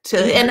public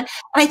and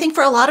I think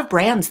for a lot of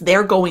brands,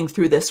 they're going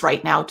through this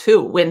right now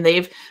too, when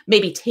they've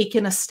maybe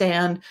taken a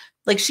stand,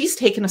 like she's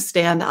taken a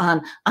stand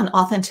on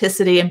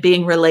authenticity and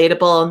being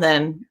relatable, and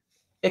then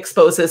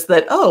exposes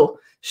that, oh,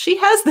 she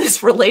has this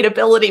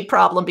relatability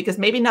problem, because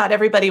maybe not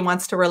everybody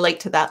wants to relate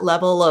to that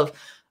level of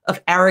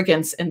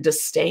arrogance and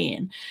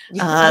disdain.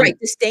 Right.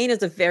 Disdain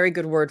is a very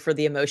good word for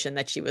the emotion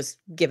that she was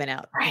given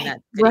out in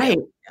that video. Right.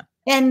 Yeah.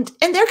 And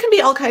there can be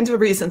all kinds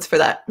of reasons for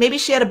that. Maybe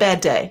she had a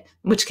bad day,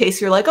 in which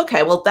case you're like,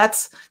 okay, well,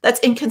 that's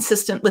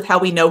inconsistent with how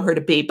we know her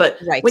to be. But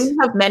when you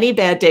have many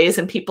bad days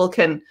and people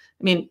can,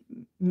 I mean,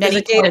 there's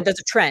a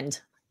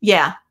trend.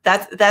 Yeah,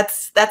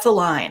 that's a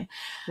line.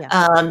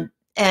 Yeah.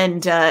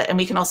 And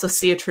we can also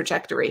see a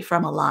trajectory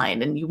from a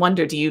line. And you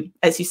wonder, do you,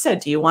 as you said,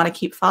 do you want to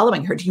keep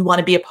following her? Do you want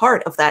to be a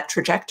part of that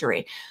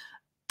trajectory?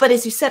 But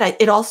as you said,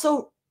 it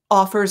also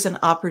offers an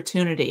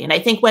opportunity. And I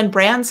think when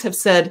brands have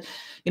said,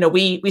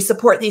 we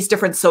support these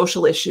different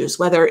social issues,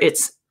 whether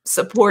it's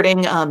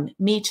supporting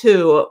Me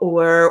Too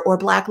or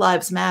Black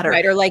Lives Matter.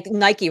 Right. Or like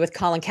Nike with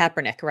Colin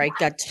Kaepernick, right?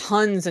 Got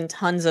tons and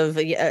tons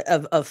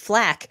of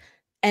flack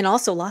and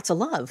also lots of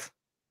love.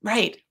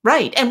 Right,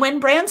 right. And when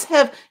brands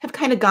have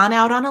kind of gone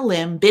out on a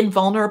limb, been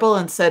vulnerable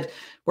and said,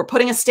 we're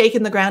putting a stake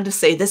in the ground to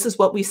say this is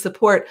what we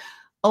support,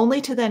 only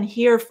to then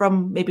hear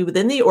from maybe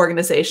within the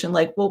organization,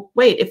 like, well,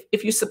 wait,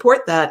 if you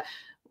support that,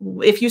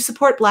 if you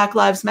support Black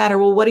Lives Matter,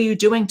 well, what are you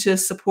doing to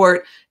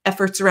support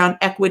efforts around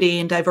equity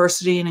and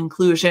diversity and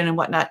inclusion and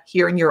whatnot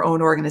here in your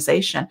own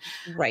organization?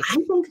 Right. I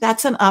think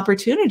that's an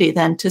opportunity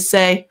then to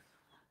say,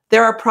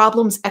 there are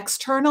problems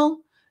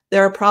external,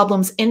 there are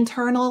problems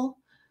internal.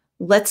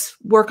 Let's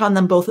work on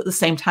them both at the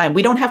same time.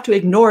 We don't have to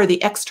ignore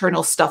the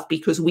external stuff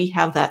because we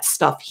have that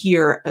stuff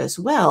here as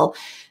well.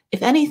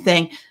 If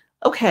anything,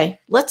 okay,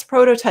 let's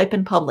prototype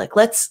in public.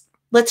 Let's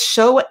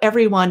show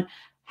everyone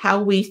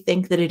how we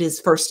think that it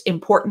is first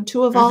important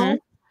to evolve,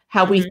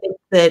 how we think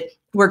that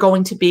we're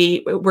going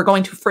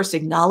to first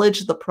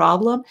acknowledge the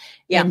problem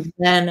and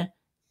then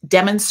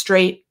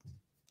demonstrate,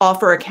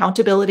 offer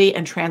accountability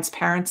and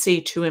transparency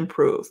to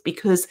improve,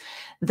 because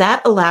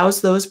that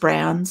allows those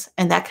brands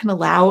and that can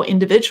allow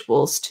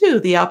individuals too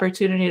the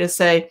opportunity to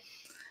say,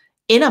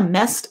 in a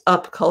messed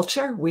up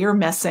culture, we're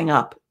messing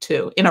up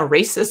too. In a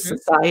racist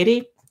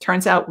society,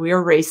 turns out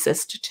we're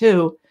racist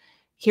too.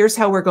 Here's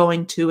how we're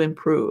going to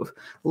improve.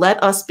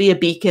 Let us be a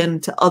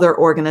beacon to other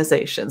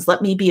organizations.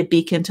 Let me be a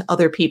beacon to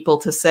other people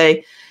to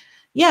say,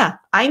 yeah,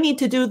 I need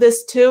to do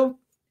this too.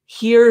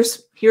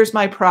 Here's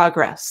my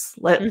progress.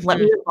 Let me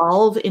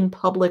evolve in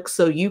public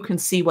so you can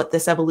see what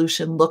this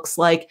evolution looks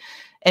like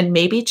and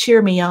maybe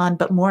cheer me on,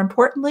 but more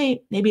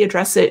importantly, maybe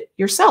address it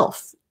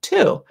yourself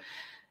too.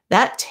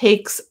 That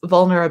takes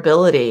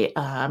vulnerability.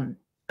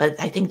 But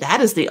I think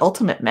that is the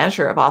ultimate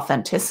measure of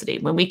authenticity.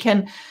 When we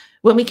can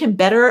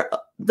better,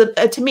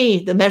 to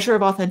me, the measure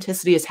of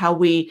authenticity is how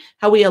we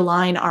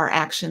align our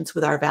actions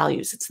with our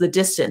values. It's the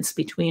distance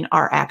between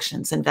our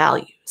actions and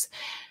values.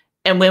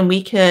 And when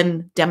we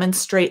can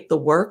demonstrate the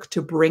work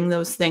to bring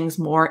those things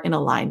more in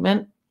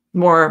alignment,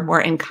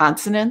 more in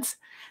consonance,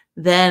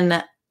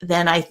 then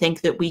I think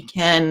that we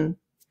can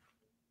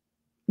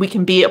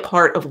be a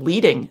part of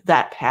leading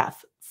that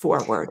path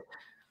forward.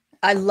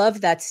 I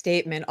love that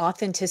statement.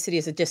 Authenticity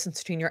is a distance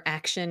between your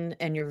action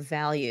and your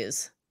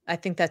values. I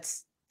think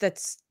it's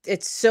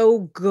so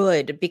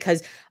good,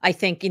 because I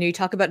think, you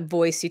talk about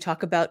voice, you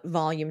talk about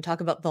volume,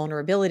 talk about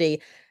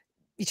vulnerability,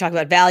 you talk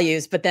about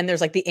values, but then there's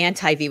like the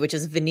anti-V, which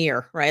is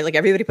veneer, right? Like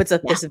everybody puts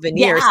up this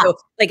veneer. Yeah. So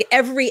like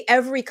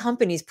every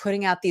company's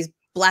putting out these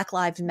Black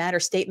Lives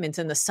Matter statements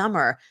in the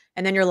summer.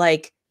 And then you're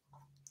like,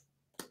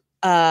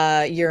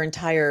 your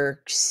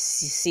entire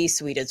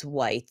C-suite is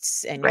white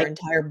and your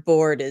entire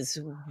board is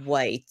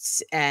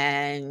white.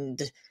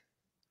 And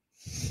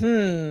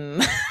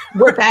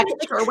we're back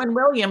at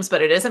Sherwin-Williams,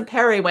 but it isn't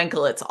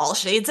periwinkle. It's all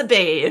shades of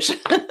beige.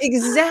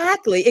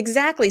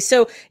 Exactly.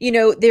 So,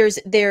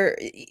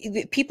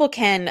 people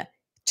can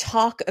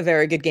talk a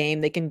very good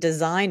game. They can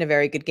design a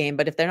very good game,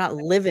 but if they're not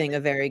living a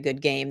very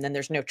good game, then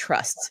there's no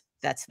trust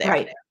that's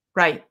there.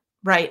 Right.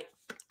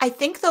 I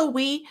think though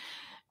we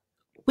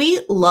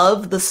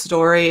love the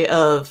story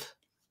of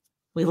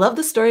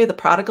the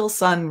prodigal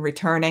son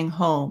returning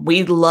home.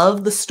 We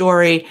love the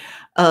story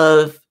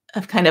of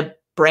kind of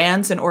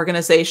brands and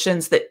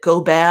organizations that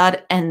go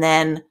bad and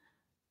then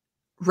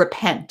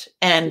repent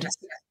and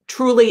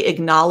truly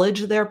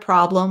acknowledge their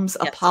problems,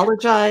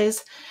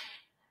 apologize,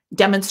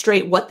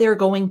 demonstrate what they're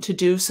going to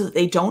do so that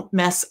they don't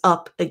mess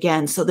up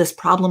again, so this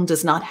problem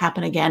does not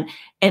happen again.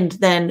 And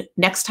then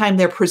next time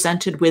they're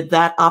presented with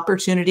that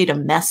opportunity to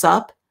mess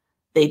up,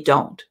 they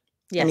don't.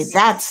 I mean,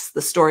 that's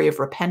the story of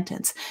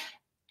repentance.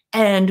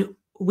 And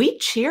we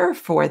cheer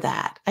for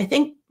that. I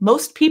think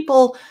most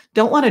people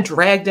don't want to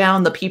drag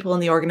down the people in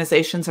the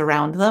organizations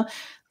around them.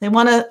 They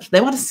want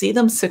to see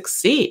them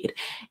succeed.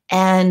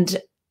 And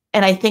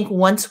I think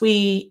once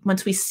we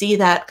see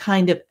that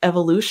kind of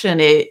evolution,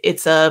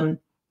 it's a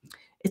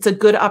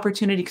good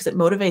opportunity because it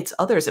motivates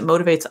others. It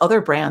motivates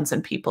other brands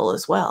and people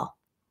as well.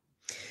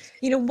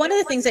 One of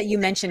the things that you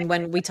mentioned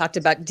when we talked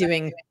about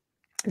doing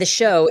the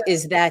show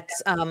is that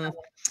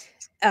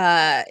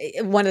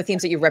one of the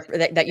themes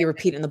that you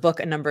repeat in the book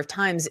a number of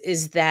times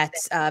is that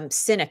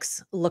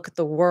cynics look at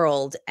the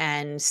world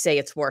and say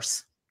it's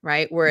worse,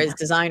 right? Whereas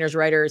designers,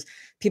 writers,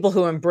 people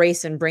who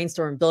embrace and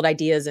brainstorm and build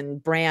ideas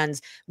and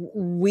brands,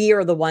 we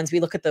are the ones,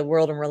 we look at the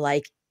world and we're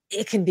like,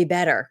 it can be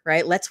better,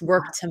 right? Let's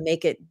work to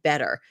make it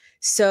better.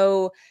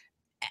 So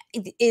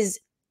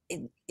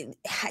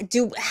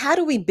how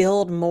do we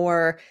build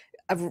more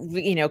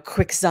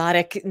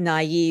quixotic,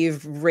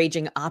 naive,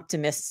 raging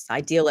optimists,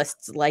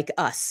 idealists like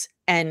us,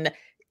 and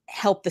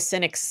help the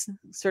cynics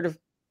sort of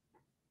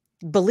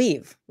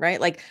believe,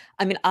 right? Like,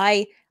 I mean,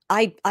 I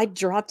I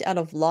dropped out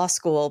of law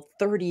school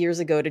 30 years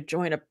ago to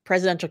join a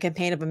presidential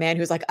campaign of a man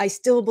who's like, I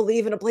still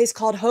believe in a place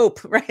called hope,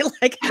 right?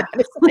 Like that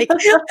is like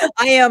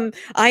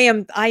I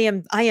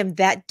am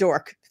that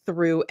dork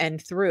through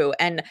and through.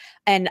 And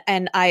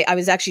I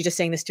was actually just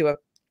saying this to a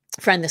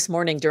friend this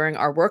morning during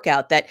our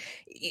workout that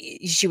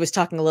she was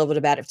talking a little bit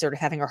about it, sort of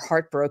having her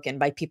heart broken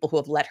by people who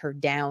have let her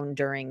down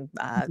during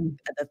Mhm.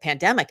 the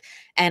pandemic.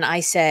 And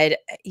I said,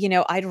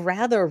 I'd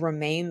rather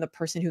remain the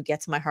person who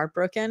gets my heart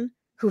broken,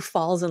 who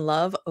falls in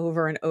love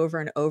over and over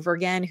and over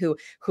again, who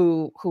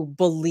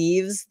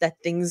believes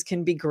that things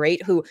can be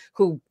great, who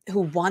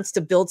wants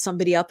to build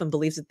somebody up and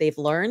believes that they've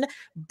learned.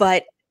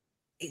 But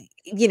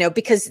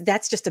because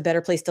that's just a better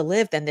place to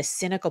live than this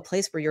cynical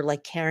place where you're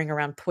like carrying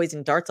around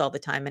poison darts all the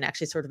time and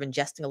actually sort of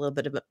ingesting a little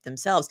bit of it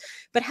themselves.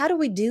 But how do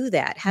we do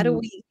that? Mm.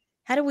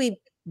 How do we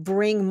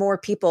bring more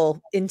people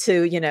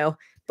into,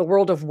 the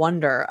world of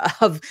wonder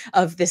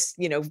of this,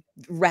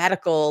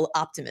 radical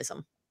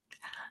optimism?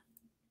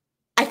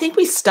 I think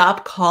we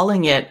stop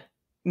calling it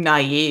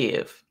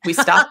naive. We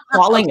stop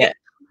calling Okay. it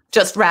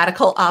just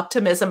radical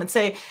optimism and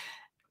say,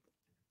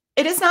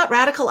 it is not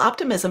radical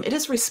optimism. It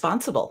is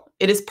responsible.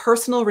 It is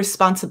personal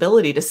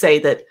responsibility to say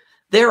that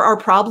there are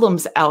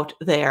problems out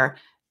there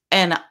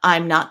and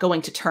I'm not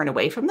going to turn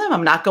away from them.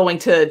 I'm not going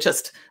to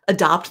just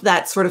adopt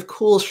that sort of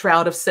cool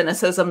shroud of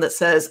cynicism that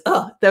says,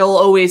 oh, they'll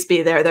always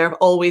be there. There have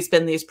always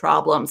been these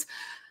problems.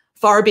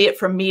 Far be it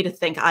from me to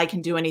think I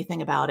can do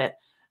anything about it.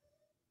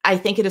 I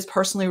think it is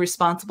personally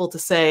responsible to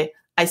say,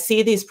 I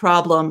see these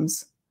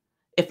problems.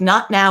 If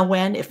not now,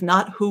 when? If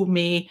not, who,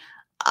 me?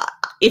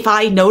 If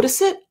I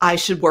notice it, I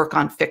should work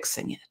on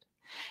fixing it.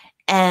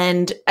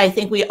 And I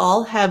think we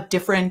all have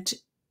different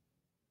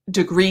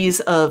degrees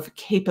of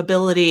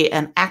capability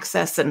and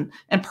access and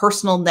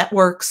personal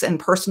networks and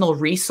personal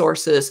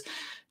resources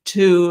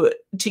to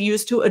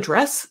use to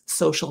address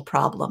social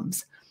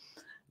problems.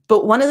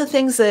 But one of the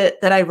things that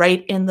I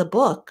write in the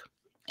book,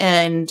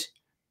 and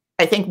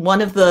I think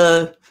one of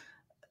the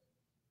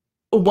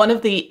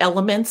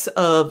elements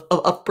of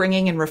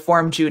upbringing and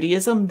Reform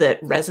Judaism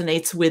that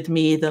resonates with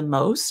me the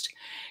most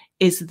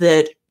is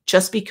that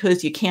just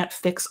because you can't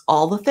fix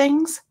all the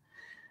things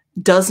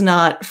does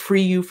not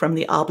free you from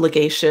the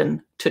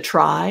obligation to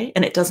try,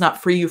 and it does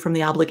not free you from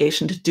the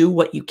obligation to do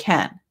what you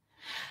can.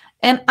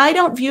 And I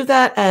don't view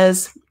that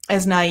as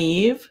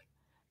naive.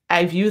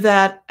 I view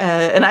that,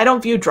 and I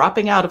don't view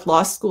dropping out of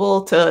law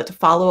school to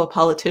follow a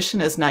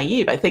politician as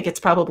naive. I think it's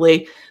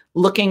probably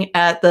looking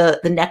at the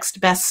next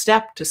best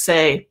step to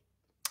say,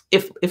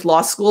 if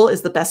law school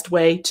is the best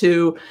way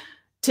to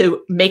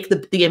make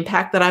the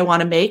impact that I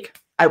want to make,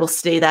 I will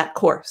stay that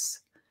course.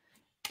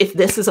 If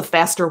this is a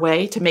faster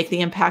way to make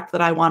the impact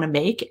that I want to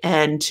make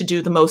and to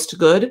do the most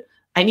good,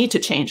 I need to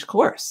change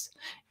course.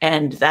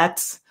 And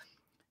that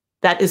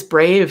is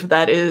brave,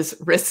 that is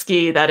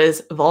risky, that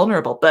is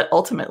vulnerable. But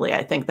ultimately,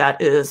 I think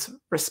that is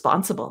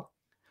responsible.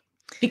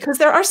 Because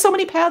there are so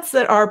many paths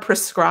that are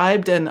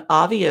prescribed and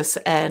obvious,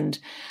 and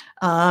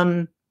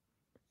I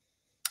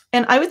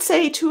would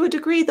say to a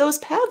degree, those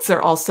paths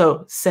are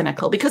also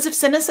cynical. Because if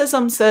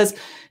cynicism says,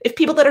 if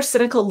people that are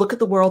cynical look at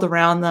the world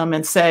around them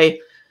and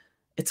say,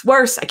 it's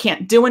worse, I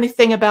can't do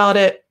anything about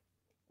it,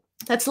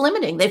 that's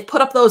limiting. They've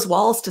put up those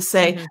walls to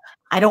say,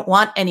 I don't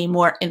want any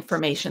more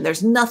information.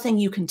 There's nothing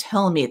you can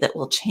tell me that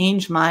will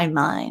change my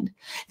mind.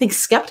 I think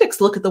skeptics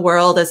look at the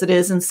world as it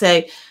is and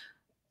say,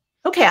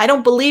 okay, I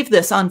don't believe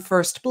this on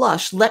first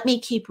blush. Let me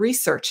keep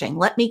researching.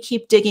 Let me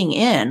keep digging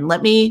in.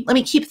 Let me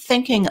keep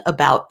thinking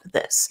about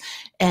this.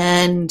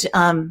 And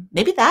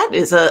maybe that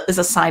is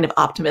a sign of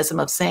optimism,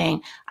 of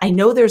saying, I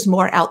know there's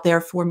more out there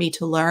for me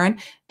to learn.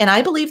 And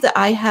I believe that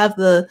I have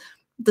the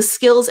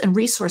skills and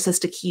resources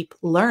to keep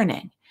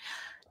learning.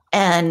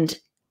 And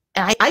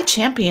I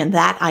champion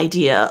that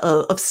idea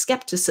of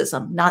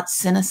skepticism, not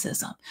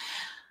cynicism.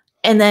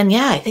 And then,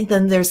 yeah, I think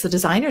then there's the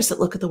designers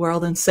that look at the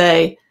world and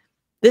say,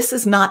 this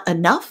is not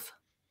enough.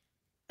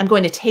 I'm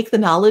going to take the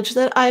knowledge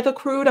that I've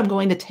accrued. I'm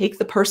going to take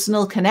the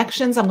personal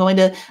connections. I'm going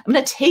to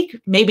take,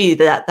 maybe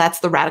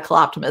that's the radical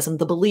optimism,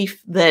 the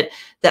belief that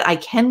I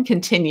can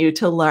continue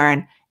to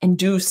learn and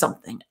do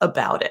something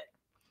about it.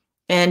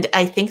 And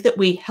I think that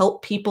we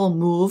help people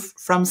move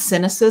from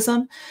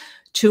cynicism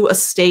to a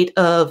state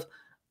of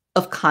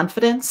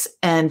confidence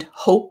and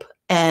hope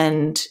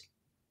and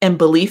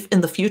belief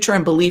in the future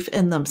and belief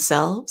in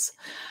themselves,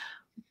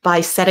 by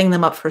setting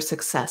them up for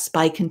success,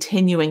 by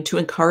continuing to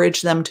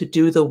encourage them to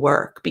do the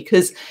work.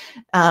 Because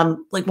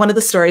like one of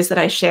the stories that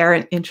I share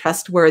in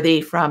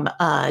Trustworthy from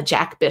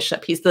Jack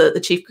Bishop, he's the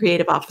chief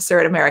creative officer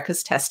at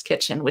America's Test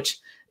Kitchen, which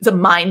is a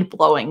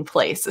mind-blowing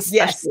place,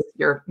 especially if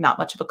you're not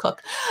much of a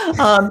cook.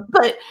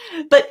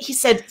 But he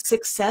said,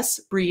 success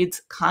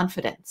breeds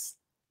confidence.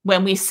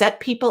 When we set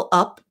people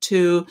up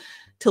to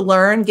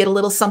learn, get a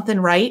little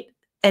something right,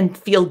 and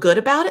feel good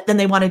about it, then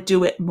they want to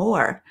do it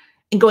more.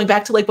 And going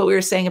back to like what we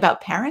were saying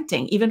about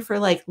parenting, even for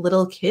like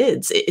little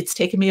kids, it's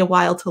taken me a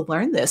while to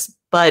learn this.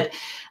 But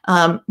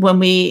when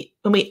we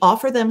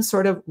offer them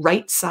sort of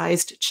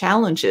right-sized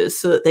challenges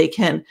so that they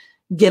can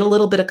get a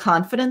little bit of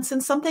confidence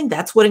in something,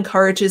 that's what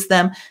encourages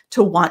them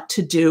to want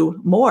to do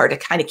more, to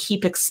kind of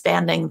keep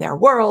expanding their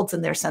worlds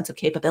and their sense of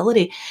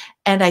capability.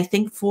 And I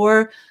think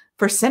for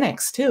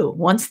cynics too,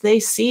 once they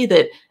see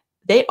that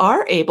they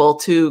are able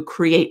to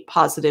create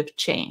positive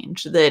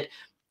change, that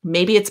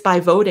maybe it's by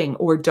voting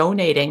or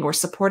donating or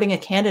supporting a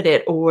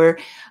candidate or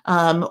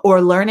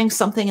learning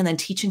something and then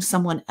teaching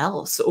someone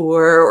else,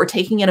 or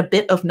taking in a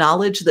bit of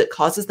knowledge that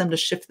causes them to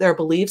shift their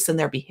beliefs and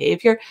their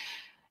behavior.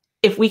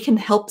 If we can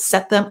help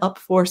set them up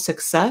for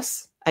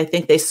success, I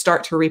think they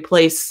start to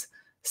replace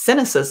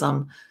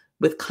cynicism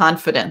with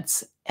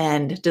confidence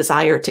and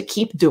desire to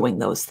keep doing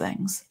those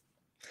things.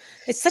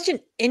 It's such an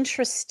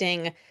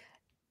interesting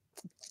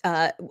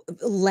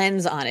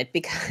lens on it,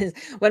 because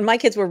when my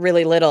kids were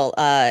really little,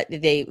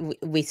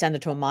 we send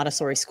them to a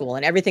Montessori school,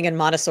 and everything in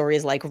Montessori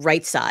is like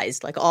right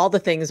sized, like all the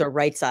things are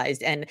right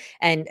sized, and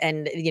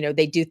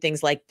they do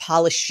things like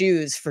polish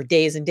shoes for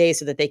days and days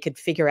so that they could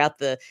figure out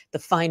the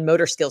fine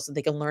motor skills so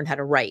they can learn how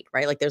to write,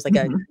 right? Like there's like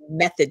a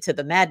method to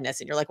the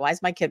madness, and you're like, why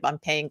is my kid? I'm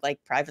paying like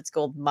private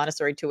school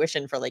Montessori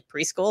tuition for like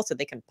preschool so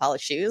they can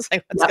polish shoes.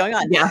 Like what's going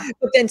on? Yeah.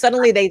 But then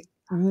suddenly they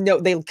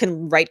know they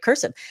can write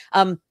cursive.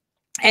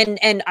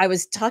 And I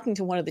was talking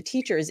to one of the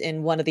teachers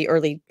in one of the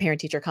early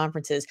parent-teacher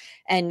conferences,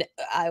 and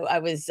I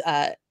was,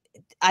 I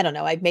don't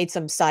know, I made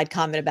some side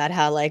comment about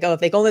how like, oh, if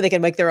they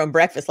can make their own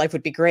breakfast, life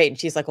would be great. And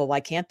she's like, well, why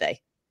can't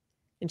they?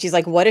 And she's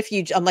like, what if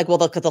you, I'm like, well,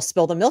 they'll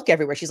spill the milk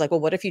everywhere. She's like, well,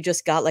 what if you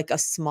just got like a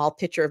small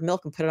pitcher of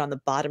milk and put it on the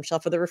bottom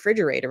shelf of the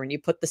refrigerator, and you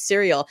put the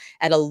cereal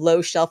at a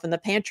low shelf in the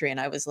pantry? And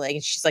I was like,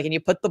 and she's like, and you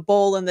put the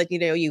bowl in the,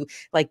 you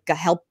like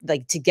help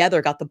like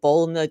together got the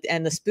bowl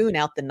and the spoon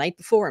out the night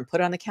before and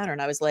put it on the counter.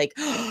 And I was like,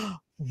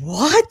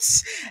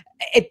 what?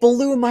 It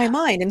blew my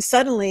mind. And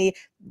suddenly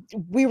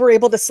we were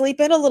able to sleep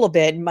in a little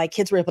bit, and my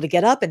kids were able to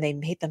get up and they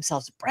made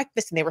themselves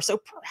breakfast, and they were so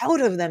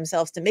proud of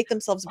themselves to make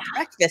themselves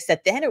breakfast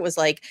that then it was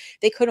like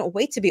they couldn't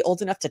wait to be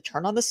old enough to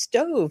turn on the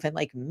stove and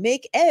like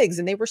make eggs.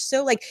 And they were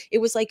so like, it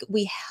was like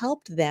we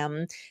helped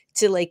them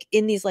to like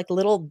in these like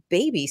little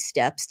baby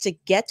steps to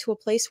get to a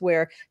place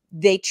where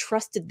they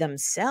trusted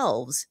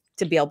themselves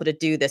to be able to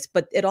do this,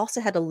 but it also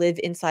had to live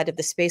inside of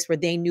the space where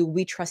they knew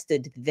we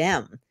trusted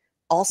them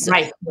also,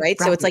 right?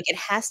 So it's like it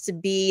has to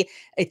be,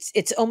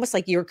 it's almost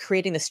like you're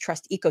creating this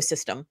trust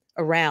ecosystem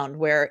around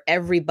where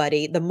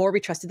everybody, the more we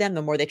trusted them,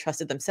 the more they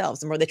trusted themselves.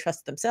 The more they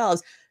trusted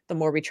themselves, the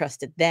more we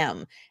trusted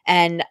them.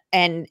 And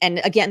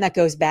again, that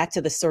goes back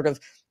to this sort of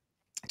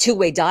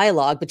two-way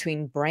dialogue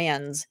between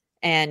brands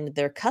and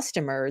their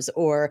customers,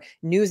 or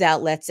news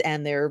outlets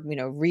and their,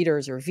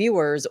 readers or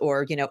viewers,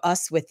 or,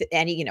 us with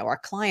any, our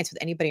clients,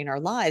 with anybody in our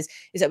lives,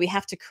 is that we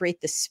have to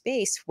create this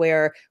space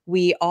where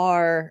we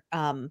are,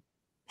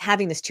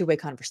 having this two-way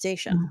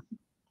conversation.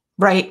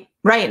 Right.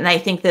 And I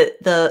think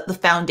that the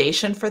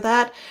foundation for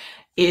that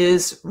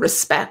is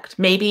respect.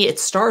 Maybe it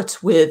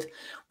starts with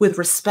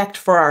respect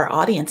for our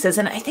audiences.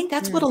 And I think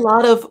that's what a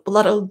lot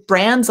of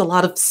brands, a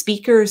lot of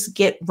speakers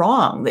get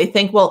wrong. They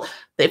think, well,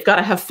 they've got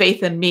to have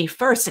faith in me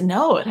first. And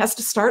no, it has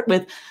to start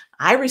with,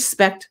 I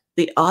respect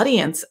the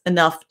audience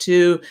enough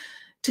to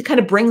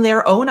kind of bring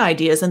their own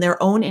ideas and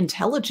their own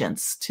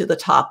intelligence to the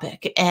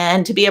topic,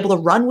 and to be able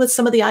to run with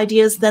some of the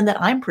ideas then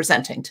that I'm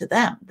presenting to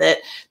them, that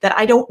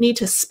I don't need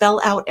to spell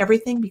out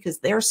everything, because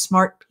they're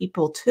smart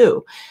people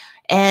too.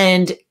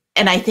 And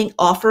I think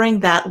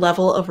offering that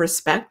level of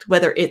respect,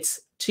 whether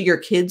it's to your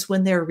kids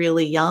when they're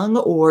really young,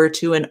 or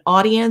to an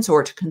audience,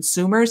 or to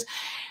consumers,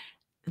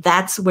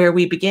 that's where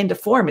we begin to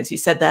form, as you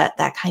said,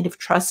 that kind of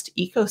trust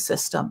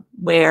ecosystem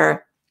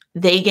where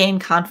they gain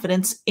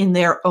confidence in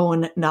their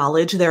own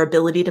knowledge, their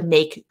ability to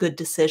make good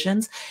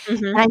decisions.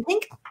 And I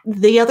think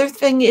the other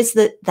thing is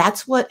that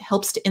that's what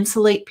helps to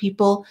insulate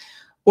people,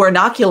 or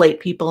inoculate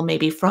people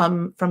maybe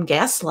from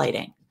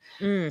gaslighting,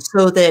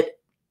 so that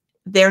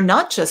they're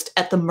not just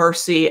at the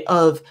mercy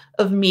of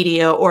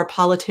media or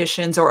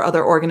politicians or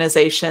other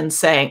organizations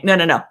saying,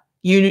 no,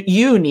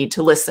 you need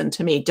to listen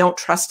to me. Don't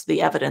trust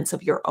the evidence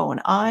of your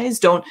own eyes.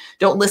 Don't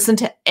listen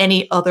to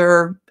any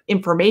other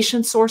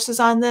information sources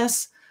on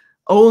this.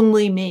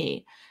 Only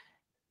me.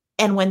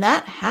 And when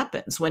that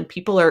happens, when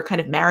people are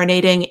kind of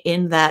marinating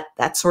in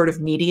that sort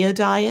of media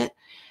diet,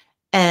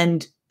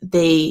 and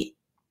they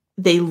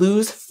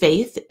lose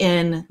faith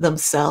in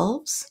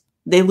themselves,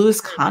 they lose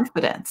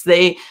confidence.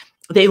 They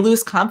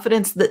lose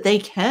confidence that they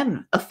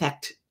can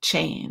affect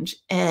change.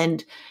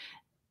 And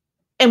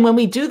when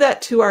we do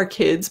that to our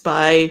kids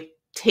by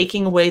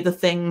taking away the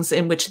things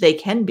in which they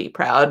can be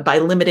proud, by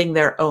limiting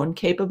their own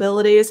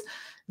capabilities,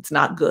 it's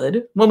not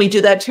good. When we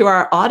do that to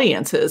our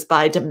audiences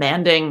by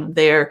demanding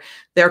their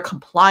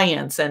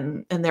compliance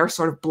and their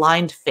sort of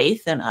blind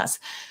faith in us,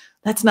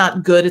 that's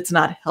not good. It's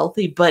not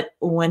healthy. But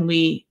when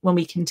we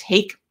can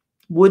take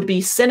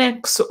would-be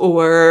cynics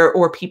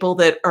or people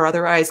that are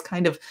otherwise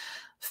kind of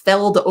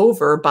felled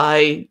over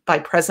by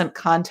present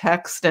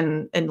context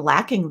and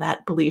lacking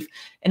that belief,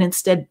 and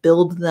instead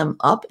build them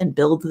up and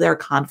build their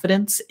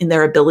confidence in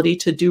their ability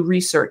to do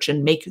research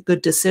and make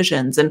good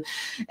decisions and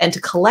to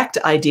collect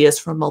ideas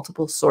from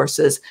multiple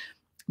sources,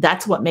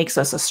 that's what makes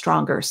us a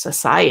stronger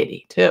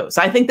society too.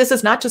 So I think this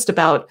is not just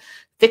about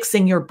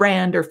fixing your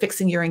brand or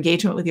fixing your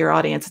engagement with your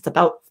audience. It's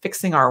about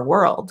fixing our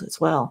world as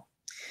well.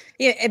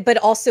 Yeah, but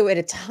also at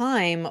a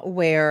time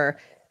where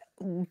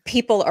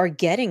people are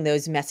getting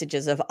those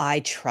messages of "I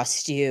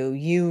trust you."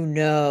 You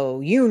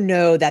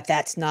know that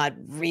that's not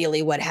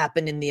really what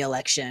happened in the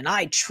election.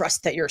 I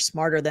trust that you're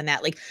smarter than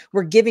that. Like,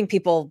 we're giving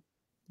people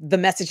the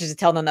messages to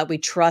tell them that we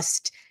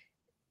trust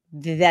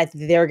that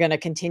they're going to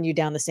continue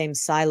down the same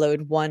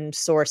siloed one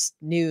source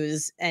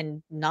news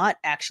and not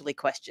actually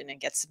question and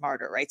get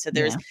smarter, right? So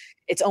Yeah.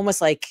 it's almost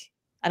like,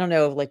 I don't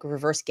know, like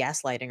reverse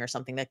gaslighting or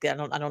something like that.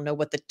 I don't know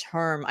what the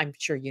term, I'm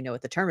sure you know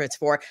what the term is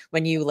for,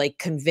 when you like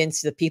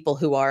convince the people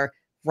who are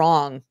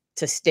wrong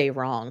to stay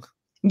wrong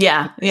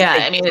Yeah. because Yeah.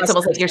 they I mean, it's trust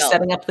almost like you're themselves.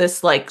 setting up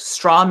this like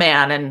straw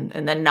man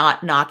and then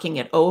not knocking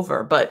it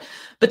over, but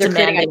They're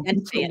creating demanding identity in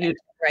it, continued.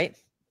 right?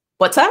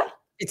 What's that?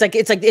 It's like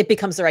it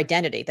becomes their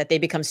identity that Yeah. they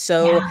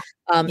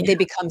Yeah.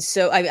 become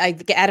so I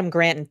Adam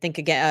Grant and Think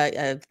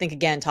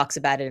Again talks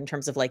about it in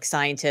terms of like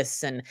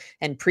scientists and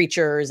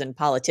preachers and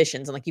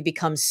politicians, and like you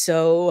become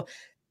so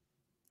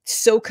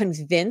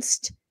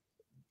convinced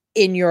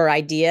in your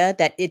idea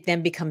that it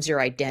then becomes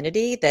your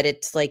identity, that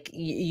it's like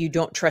you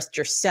don't trust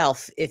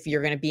yourself if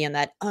you're going to be in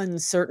that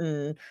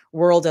uncertain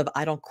world of,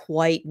 I don't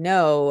quite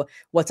know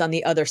what's on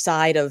the other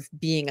side of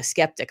being a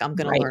skeptic. I'm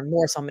going to Right. learn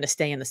more, so I'm going to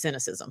stay in the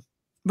cynicism.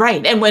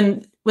 Right. And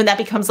when that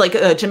becomes like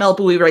Jamel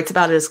Bouie writes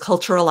about it as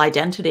cultural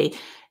identity,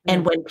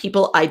 and Mm, when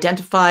people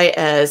identify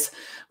as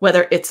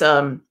whether it's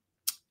an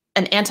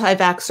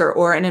anti-vaxxer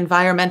or an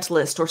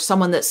environmentalist or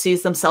someone that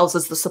sees themselves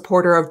as the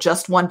supporter of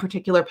just one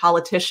particular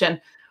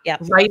politician, yeah,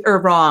 right or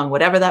wrong,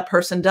 whatever that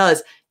person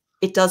does,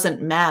 it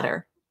doesn't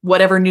matter.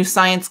 Whatever new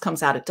science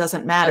comes out, it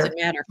doesn't matter. doesn't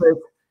matter.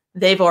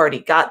 They've already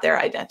got their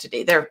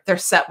identity. They're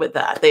set with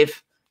that.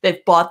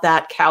 They've bought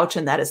that couch,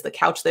 and that is the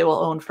couch they will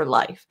own for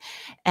life.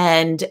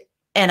 And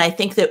I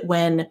think that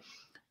when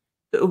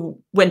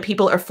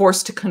people are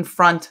forced to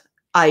confront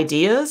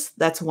ideas,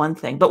 that's one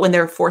thing. But when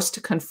they're forced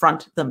to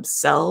confront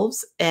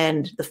themselves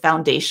and the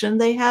foundation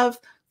they have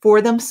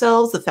for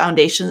themselves, the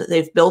foundation that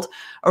they've built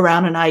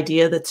around an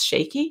idea that's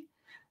shaky,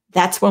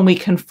 that's when we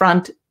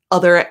confront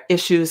other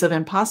issues of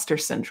imposter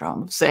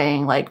syndrome,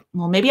 saying like,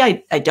 well, maybe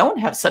I don't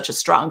have such a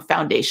strong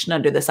foundation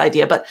under this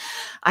idea, but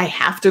I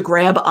have to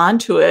grab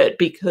onto it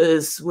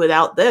because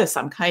without this,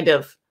 I'm kind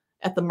of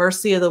at the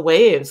mercy of the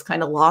waves,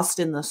 kind of lost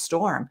in the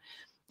storm.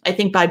 I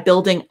think by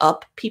building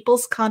up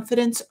people's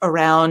confidence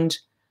around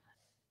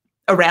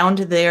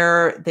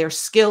their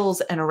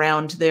skills and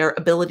around their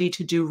ability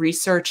to do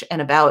research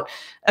and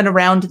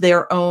around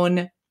their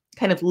own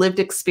kind of lived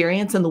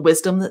experience and the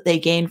wisdom that they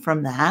gain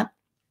from that,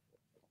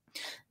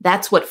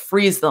 that's what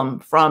frees them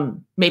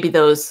from maybe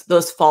those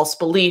false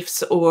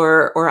beliefs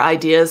or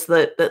ideas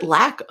that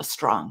lack a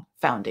strong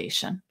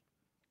foundation.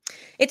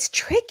 It's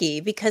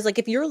tricky because, like,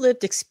 if your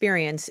lived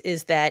experience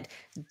is that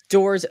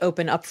doors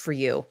open up for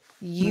you,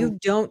 Mm, you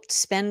don't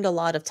spend a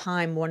lot of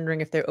time wondering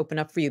if they open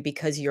up for you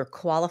because you're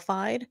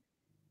qualified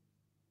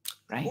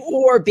right.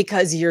 or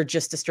because you're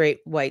just a straight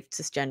white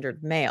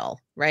cisgendered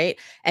male, right?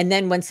 And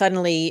then when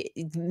suddenly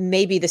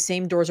maybe the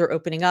same doors are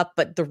opening up,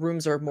 but the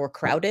rooms are more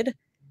crowded,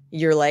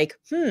 you're like,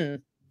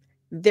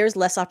 there's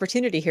less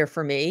opportunity here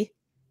for me.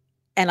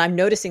 And I'm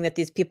noticing that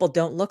these people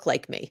don't look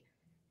like me.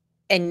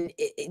 And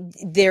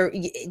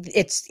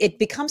it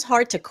becomes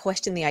hard to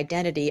question the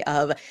identity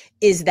of,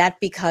 is that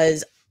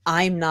because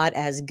I'm not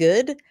as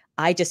good,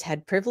 I just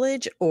had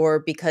privilege, or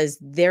because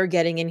they're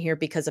getting in here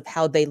because of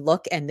how they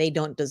look and they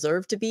don't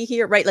deserve to be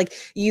here, right? Like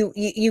you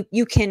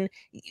can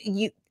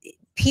you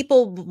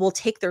people will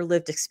take their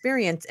lived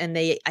experience and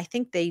I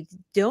think they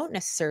don't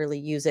necessarily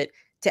use it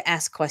to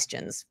ask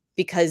questions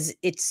because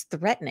it's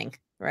threatening,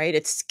 right?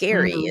 It's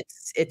scary.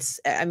 Mm,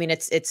 I mean,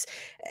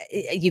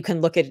 you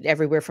can look at it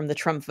everywhere from the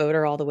Trump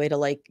voter all the way to,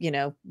 like,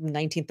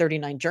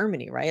 1939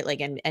 Germany, right? Like,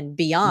 and yeah.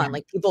 beyond,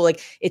 like people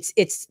like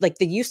it's like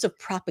the use of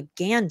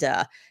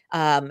propaganda,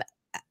 um,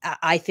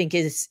 I think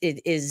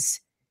it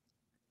is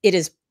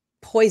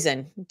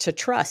poison to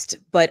trust.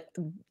 But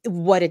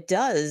what it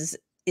does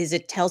is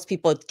it tells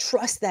people,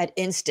 trust that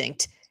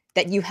instinct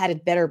that you had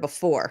it better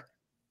before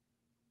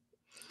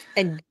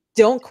and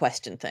don't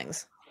question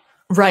things.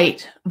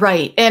 Right,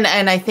 right. And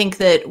I think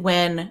that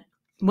when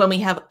we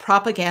have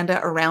propaganda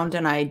around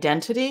an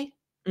identity,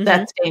 Mhm.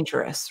 that's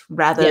dangerous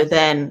rather Yes.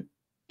 than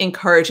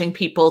encouraging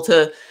people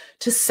to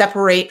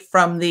separate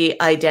from the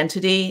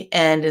identity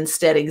and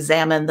instead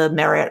examine the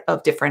merit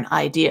of different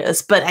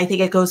ideas. But I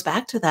think it goes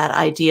back to that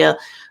idea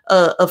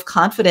of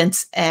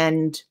confidence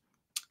and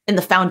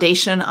the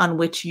foundation on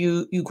which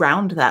you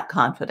ground that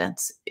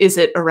confidence. Is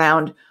it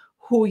around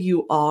who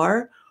you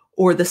are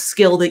or the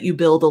skill that you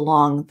build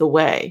along the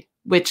way?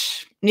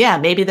 Which, yeah,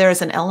 maybe there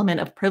is an element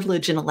of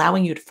privilege in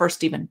allowing you to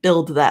first even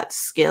build that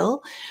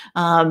skill.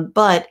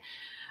 But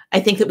I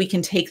think that we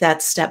can take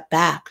that step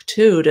back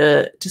too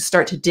to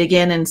start to dig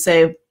in and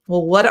say,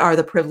 well, what are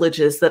the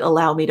privileges that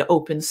allow me to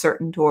open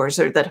certain doors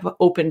or that have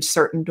opened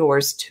certain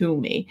doors to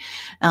me?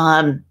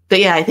 But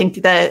yeah, I think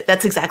that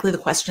that's exactly the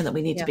question that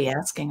we need to Yeah. be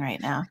asking right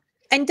now.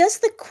 And does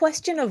the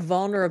question of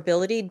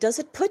vulnerability, does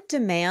it put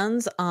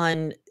demands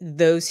on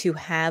those who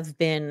have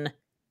been,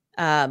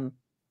 um,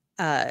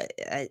 uh,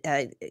 uh,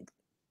 uh,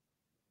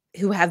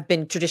 who have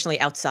been traditionally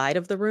outside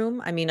of the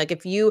room? I mean, like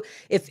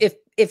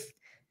if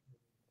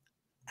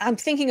I'm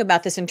thinking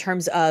about this in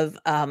terms of,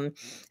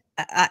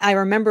 I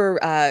remember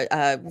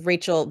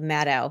Rachel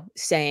Maddow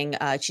saying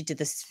she did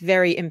this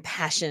very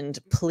impassioned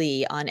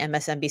plea on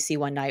MSNBC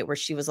one night where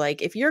she was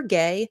like, if you're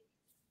gay,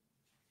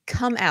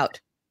 come out.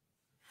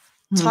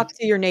 Hmm. Talk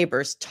to your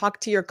neighbors, talk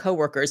to your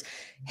coworkers.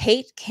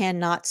 Hate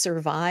cannot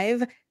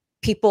survive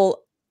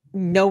people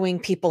knowing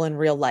people in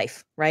real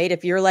life, right?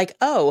 If you're like,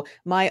 "Oh,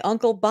 my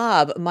uncle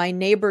Bob, my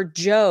neighbor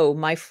Joe,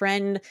 my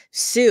friend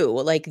Sue,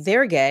 like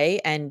they're gay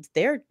and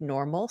they're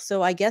normal,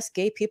 so I guess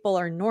gay people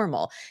are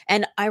normal."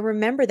 And I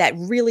remember that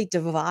really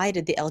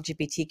divided the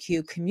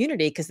LGBTQ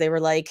community because they were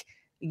like,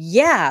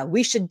 yeah,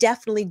 we should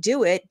definitely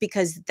do it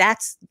because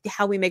that's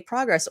how we make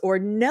progress. Or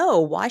no,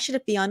 why should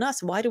it be on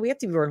us? Why do we have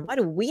to be born? Why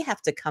do we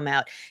have to come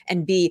out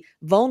and be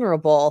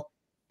vulnerable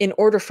in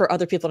order for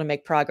other people to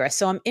make progress?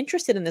 So I'm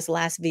interested in this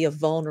last V of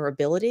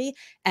vulnerability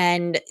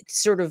and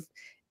sort of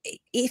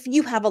if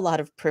you have a lot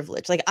of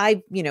privilege, like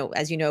I,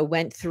 as you know, I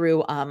went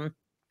through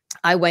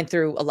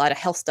a lot of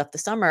health stuff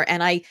this summer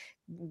and I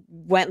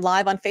went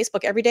live on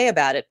Facebook every day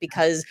about it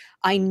because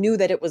I knew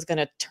that it was going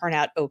to turn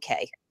out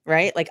okay.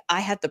 Right. Like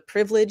I had the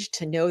privilege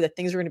to know that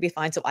things were going to be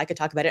fine. So I could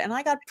talk about it. And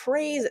I got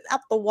praise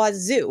out the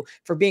wazoo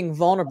for being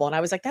vulnerable. And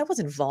I was like, that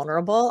wasn't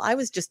vulnerable. I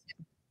was just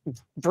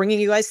bringing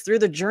you guys through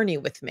the journey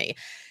with me.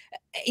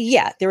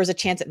 Yeah, there was a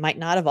chance it might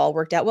not have all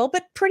worked out well,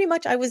 but pretty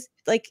much I was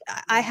like,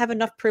 I have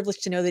enough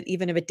privilege to know that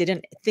even if it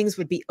didn't, things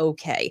would be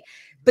okay.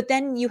 But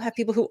then you have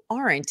people who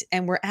aren't,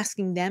 and we're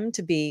asking them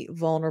to be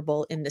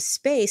vulnerable in the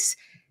space.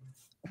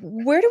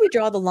 Where do we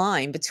draw the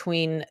line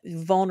between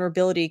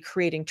vulnerability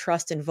creating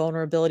trust and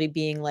vulnerability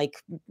being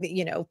like,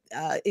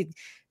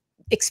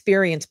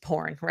 experience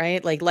porn,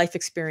 right? Like life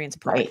experience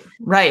porn. Right.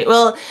 Right.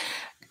 Well,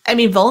 I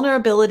mean,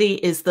 vulnerability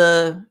is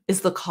the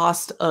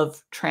cost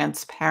of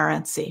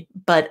transparency,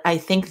 but I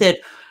think that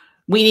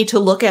we need to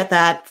look at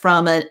that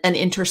from an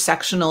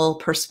intersectional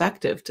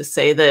perspective to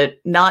say that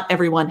not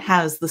everyone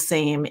has the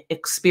same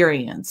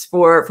experience.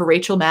 For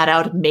Rachel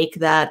Maddow to make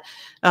that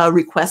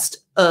request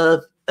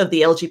of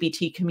the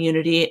LGBT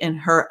community and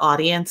her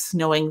audience,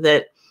 knowing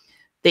that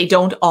they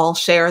don't all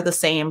share the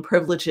same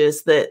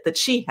privileges that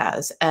she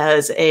has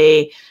as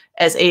a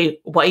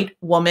white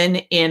woman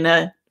in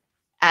a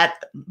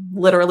at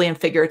literally and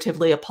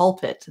figuratively a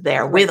pulpit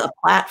there Right. with a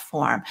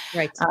platform,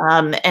 Right.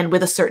 and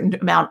with a certain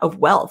amount of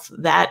wealth.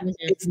 That Mhm.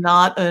 is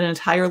not an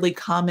entirely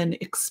common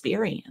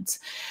experience.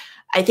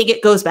 I think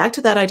it goes back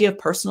to that idea of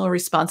personal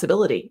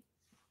responsibility.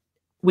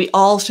 We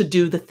all should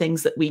do the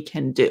things that we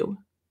can do,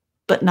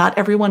 but not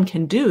everyone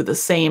can do the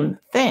same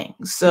thing.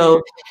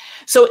 Mhm.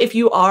 So if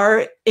you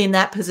are in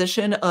that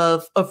position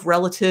of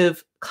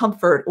relative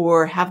comfort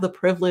or have the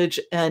privilege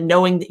and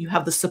knowing that you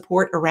have the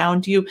support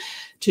around you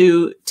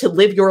to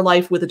live your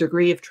life with a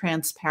degree of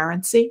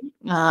transparency,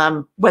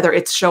 whether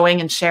it's showing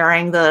and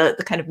sharing the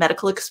kind of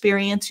medical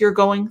experience you're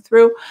going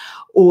through,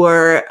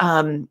 or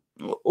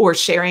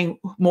sharing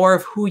more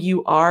of who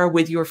you are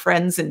with your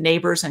friends and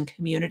neighbors and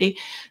community,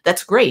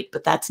 that's great,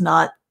 but that's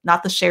not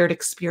the shared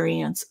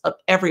experience of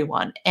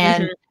everyone.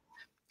 And Mhm.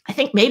 I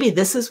think maybe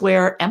this is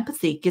where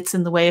empathy gets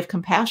in the way of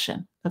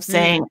compassion, of Mhm.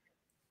 saying,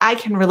 I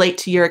can relate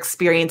to your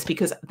experience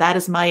because that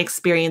is my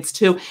experience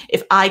too.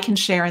 If I can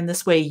share in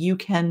this way, you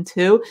can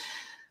too.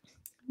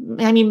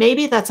 I mean,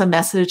 maybe that's a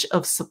message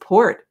of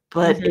support,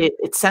 but Mhm.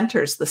 it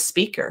centers the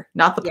speaker,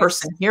 not the Yes.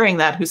 person hearing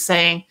that who's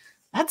saying,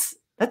 that's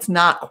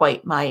not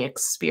quite my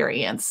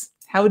experience.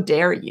 How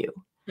dare you?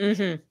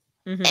 Mhm.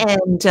 Mhm.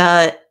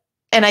 And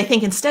and I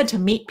think instead to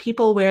meet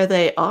people where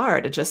they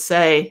are, to just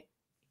say,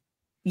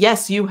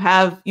 yes, you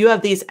have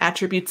these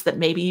attributes that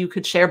maybe you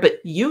could share, but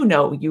you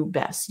know you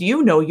best.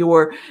 You know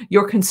your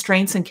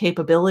constraints and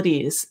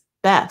capabilities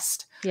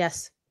best.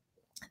 Yes.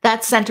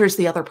 That centers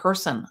the other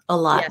person a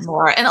lot Yes.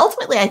 more. And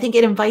ultimately, I think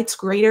it invites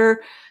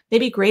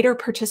maybe greater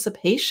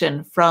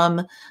participation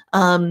from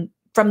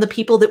the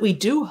people that we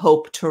do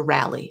hope to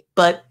rally,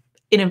 but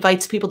it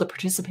invites people to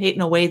participate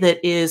in a way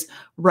that is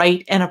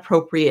right and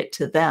appropriate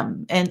to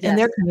them and Yes.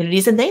 their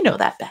communities, and they know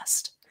that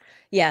best.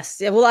 Yes.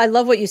 Yeah, well, I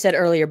love what you said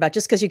earlier about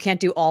just because you can't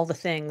do all the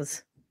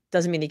things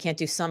doesn't mean you can't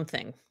do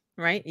something,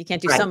 right? You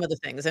can't do Right. some of the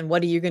things, and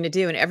what are you gonna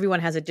do? And everyone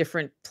has a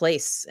different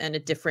place and a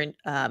different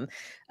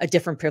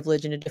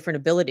privilege and a different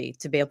ability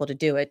to be able to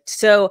do it.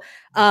 So,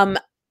 um,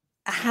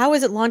 how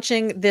is it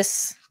launching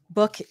this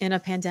book in a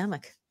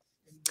pandemic?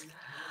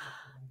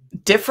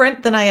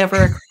 Different than I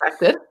ever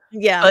expected,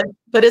 Yeah.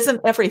 but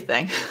isn't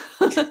everything.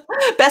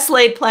 Best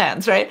laid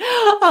plans, right?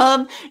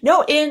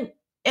 No, in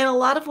a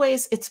lot of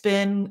ways, it's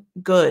been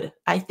good.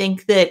 I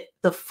think that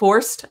the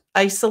forced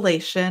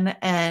isolation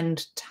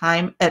and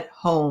time at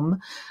home,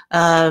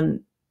 um,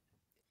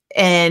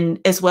 and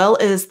as well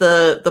as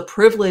the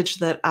privilege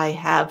that I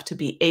have to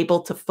be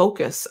able to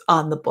focus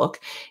on the book,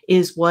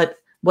 is what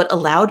what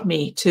allowed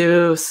me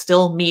to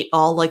still meet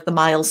all like the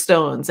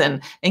milestones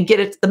and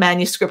get the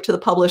manuscript to the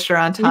publisher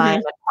on time,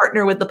 and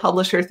partner with the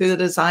publisher through the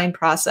design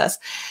process.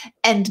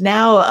 And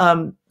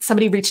now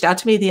somebody reached out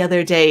to me the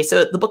other day.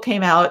 So the book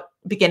came out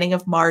beginning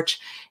of March,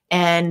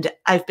 and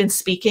I've been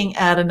speaking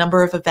at a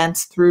number of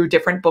events through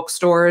different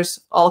bookstores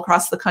all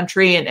across the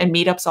country and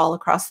meetups all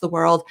across the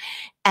world.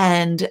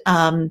 And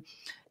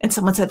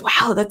someone said,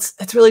 wow,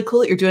 that's really cool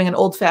that you're doing an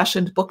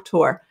old-fashioned book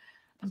tour.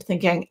 I'm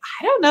thinking,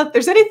 I don't know if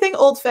there's anything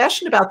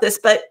old-fashioned about this,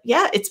 but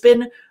yeah, it's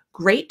been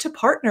great to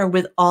partner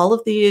with all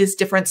of these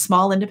different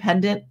small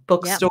independent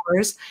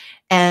bookstores.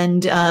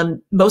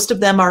 And most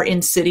of them are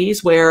in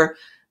cities where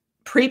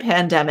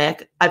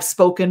pre-pandemic, I've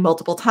spoken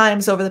multiple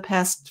times over the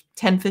past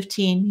 10,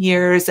 15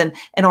 years and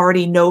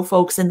already know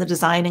folks in the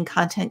design and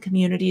content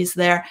communities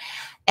there.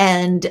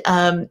 And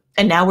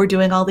now we're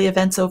doing all the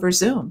events over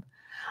Zoom.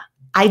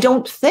 I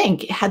don't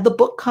think, had the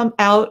book come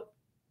out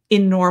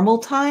in normal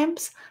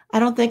times, I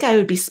don't think I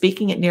would be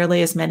speaking at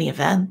nearly as many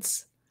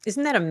events.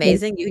 Isn't that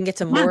amazing? You can get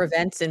to more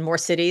events in more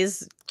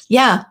cities.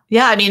 Yeah.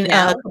 I mean,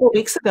 a couple of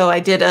weeks ago, I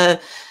did an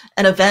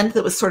event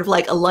that was sort of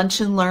like a lunch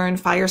and learn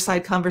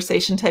fireside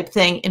conversation type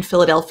thing in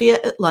Philadelphia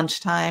at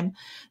lunchtime.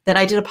 Then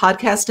I did a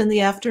podcast in the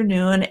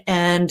afternoon,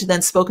 and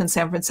then spoke in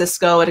San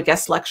Francisco at a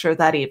guest lecture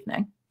that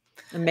evening.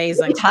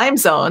 Amazing. Time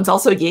zones,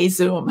 also yay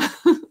Zoom.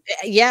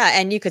 Yeah,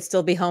 and you could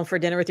still be home for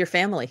dinner with your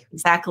family.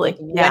 Exactly.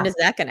 When is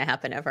that going to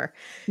happen ever?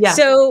 Yeah.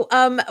 So,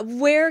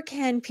 where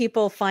can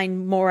people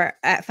find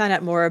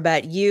out more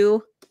about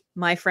you,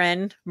 my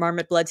friend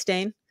Marmot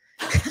Bloodstain,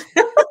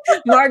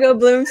 Margot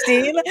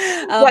Bloomstein,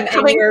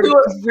 coming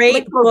to a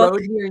great book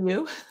road near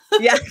you.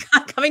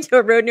 coming to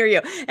a road near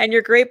you, and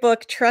your great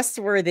book,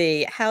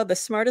 Trustworthy: How the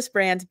Smartest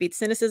Brands Beat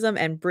Cynicism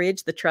and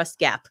Bridge the Trust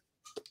Gap.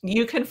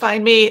 You can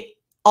find me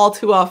all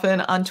too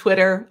often on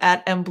Twitter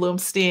at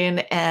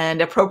mbloomstein and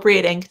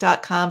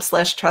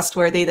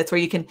appropriateinc.com/trustworthy. That's where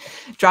you can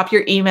drop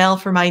your email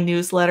for my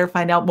newsletter,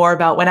 find out more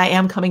about when I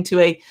am coming to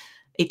a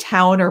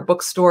town or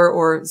bookstore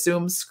or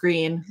Zoom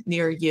screen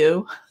near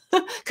you,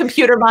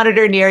 computer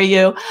monitor near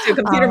you. So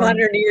computer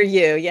monitor near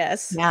you,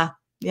 yes. Yeah.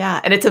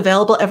 And it's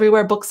available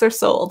everywhere books are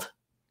sold.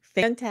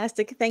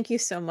 Fantastic. Thank you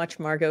so much,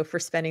 Margot, for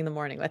spending the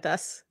morning with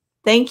us.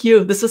 Thank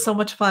you. This was so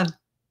much fun.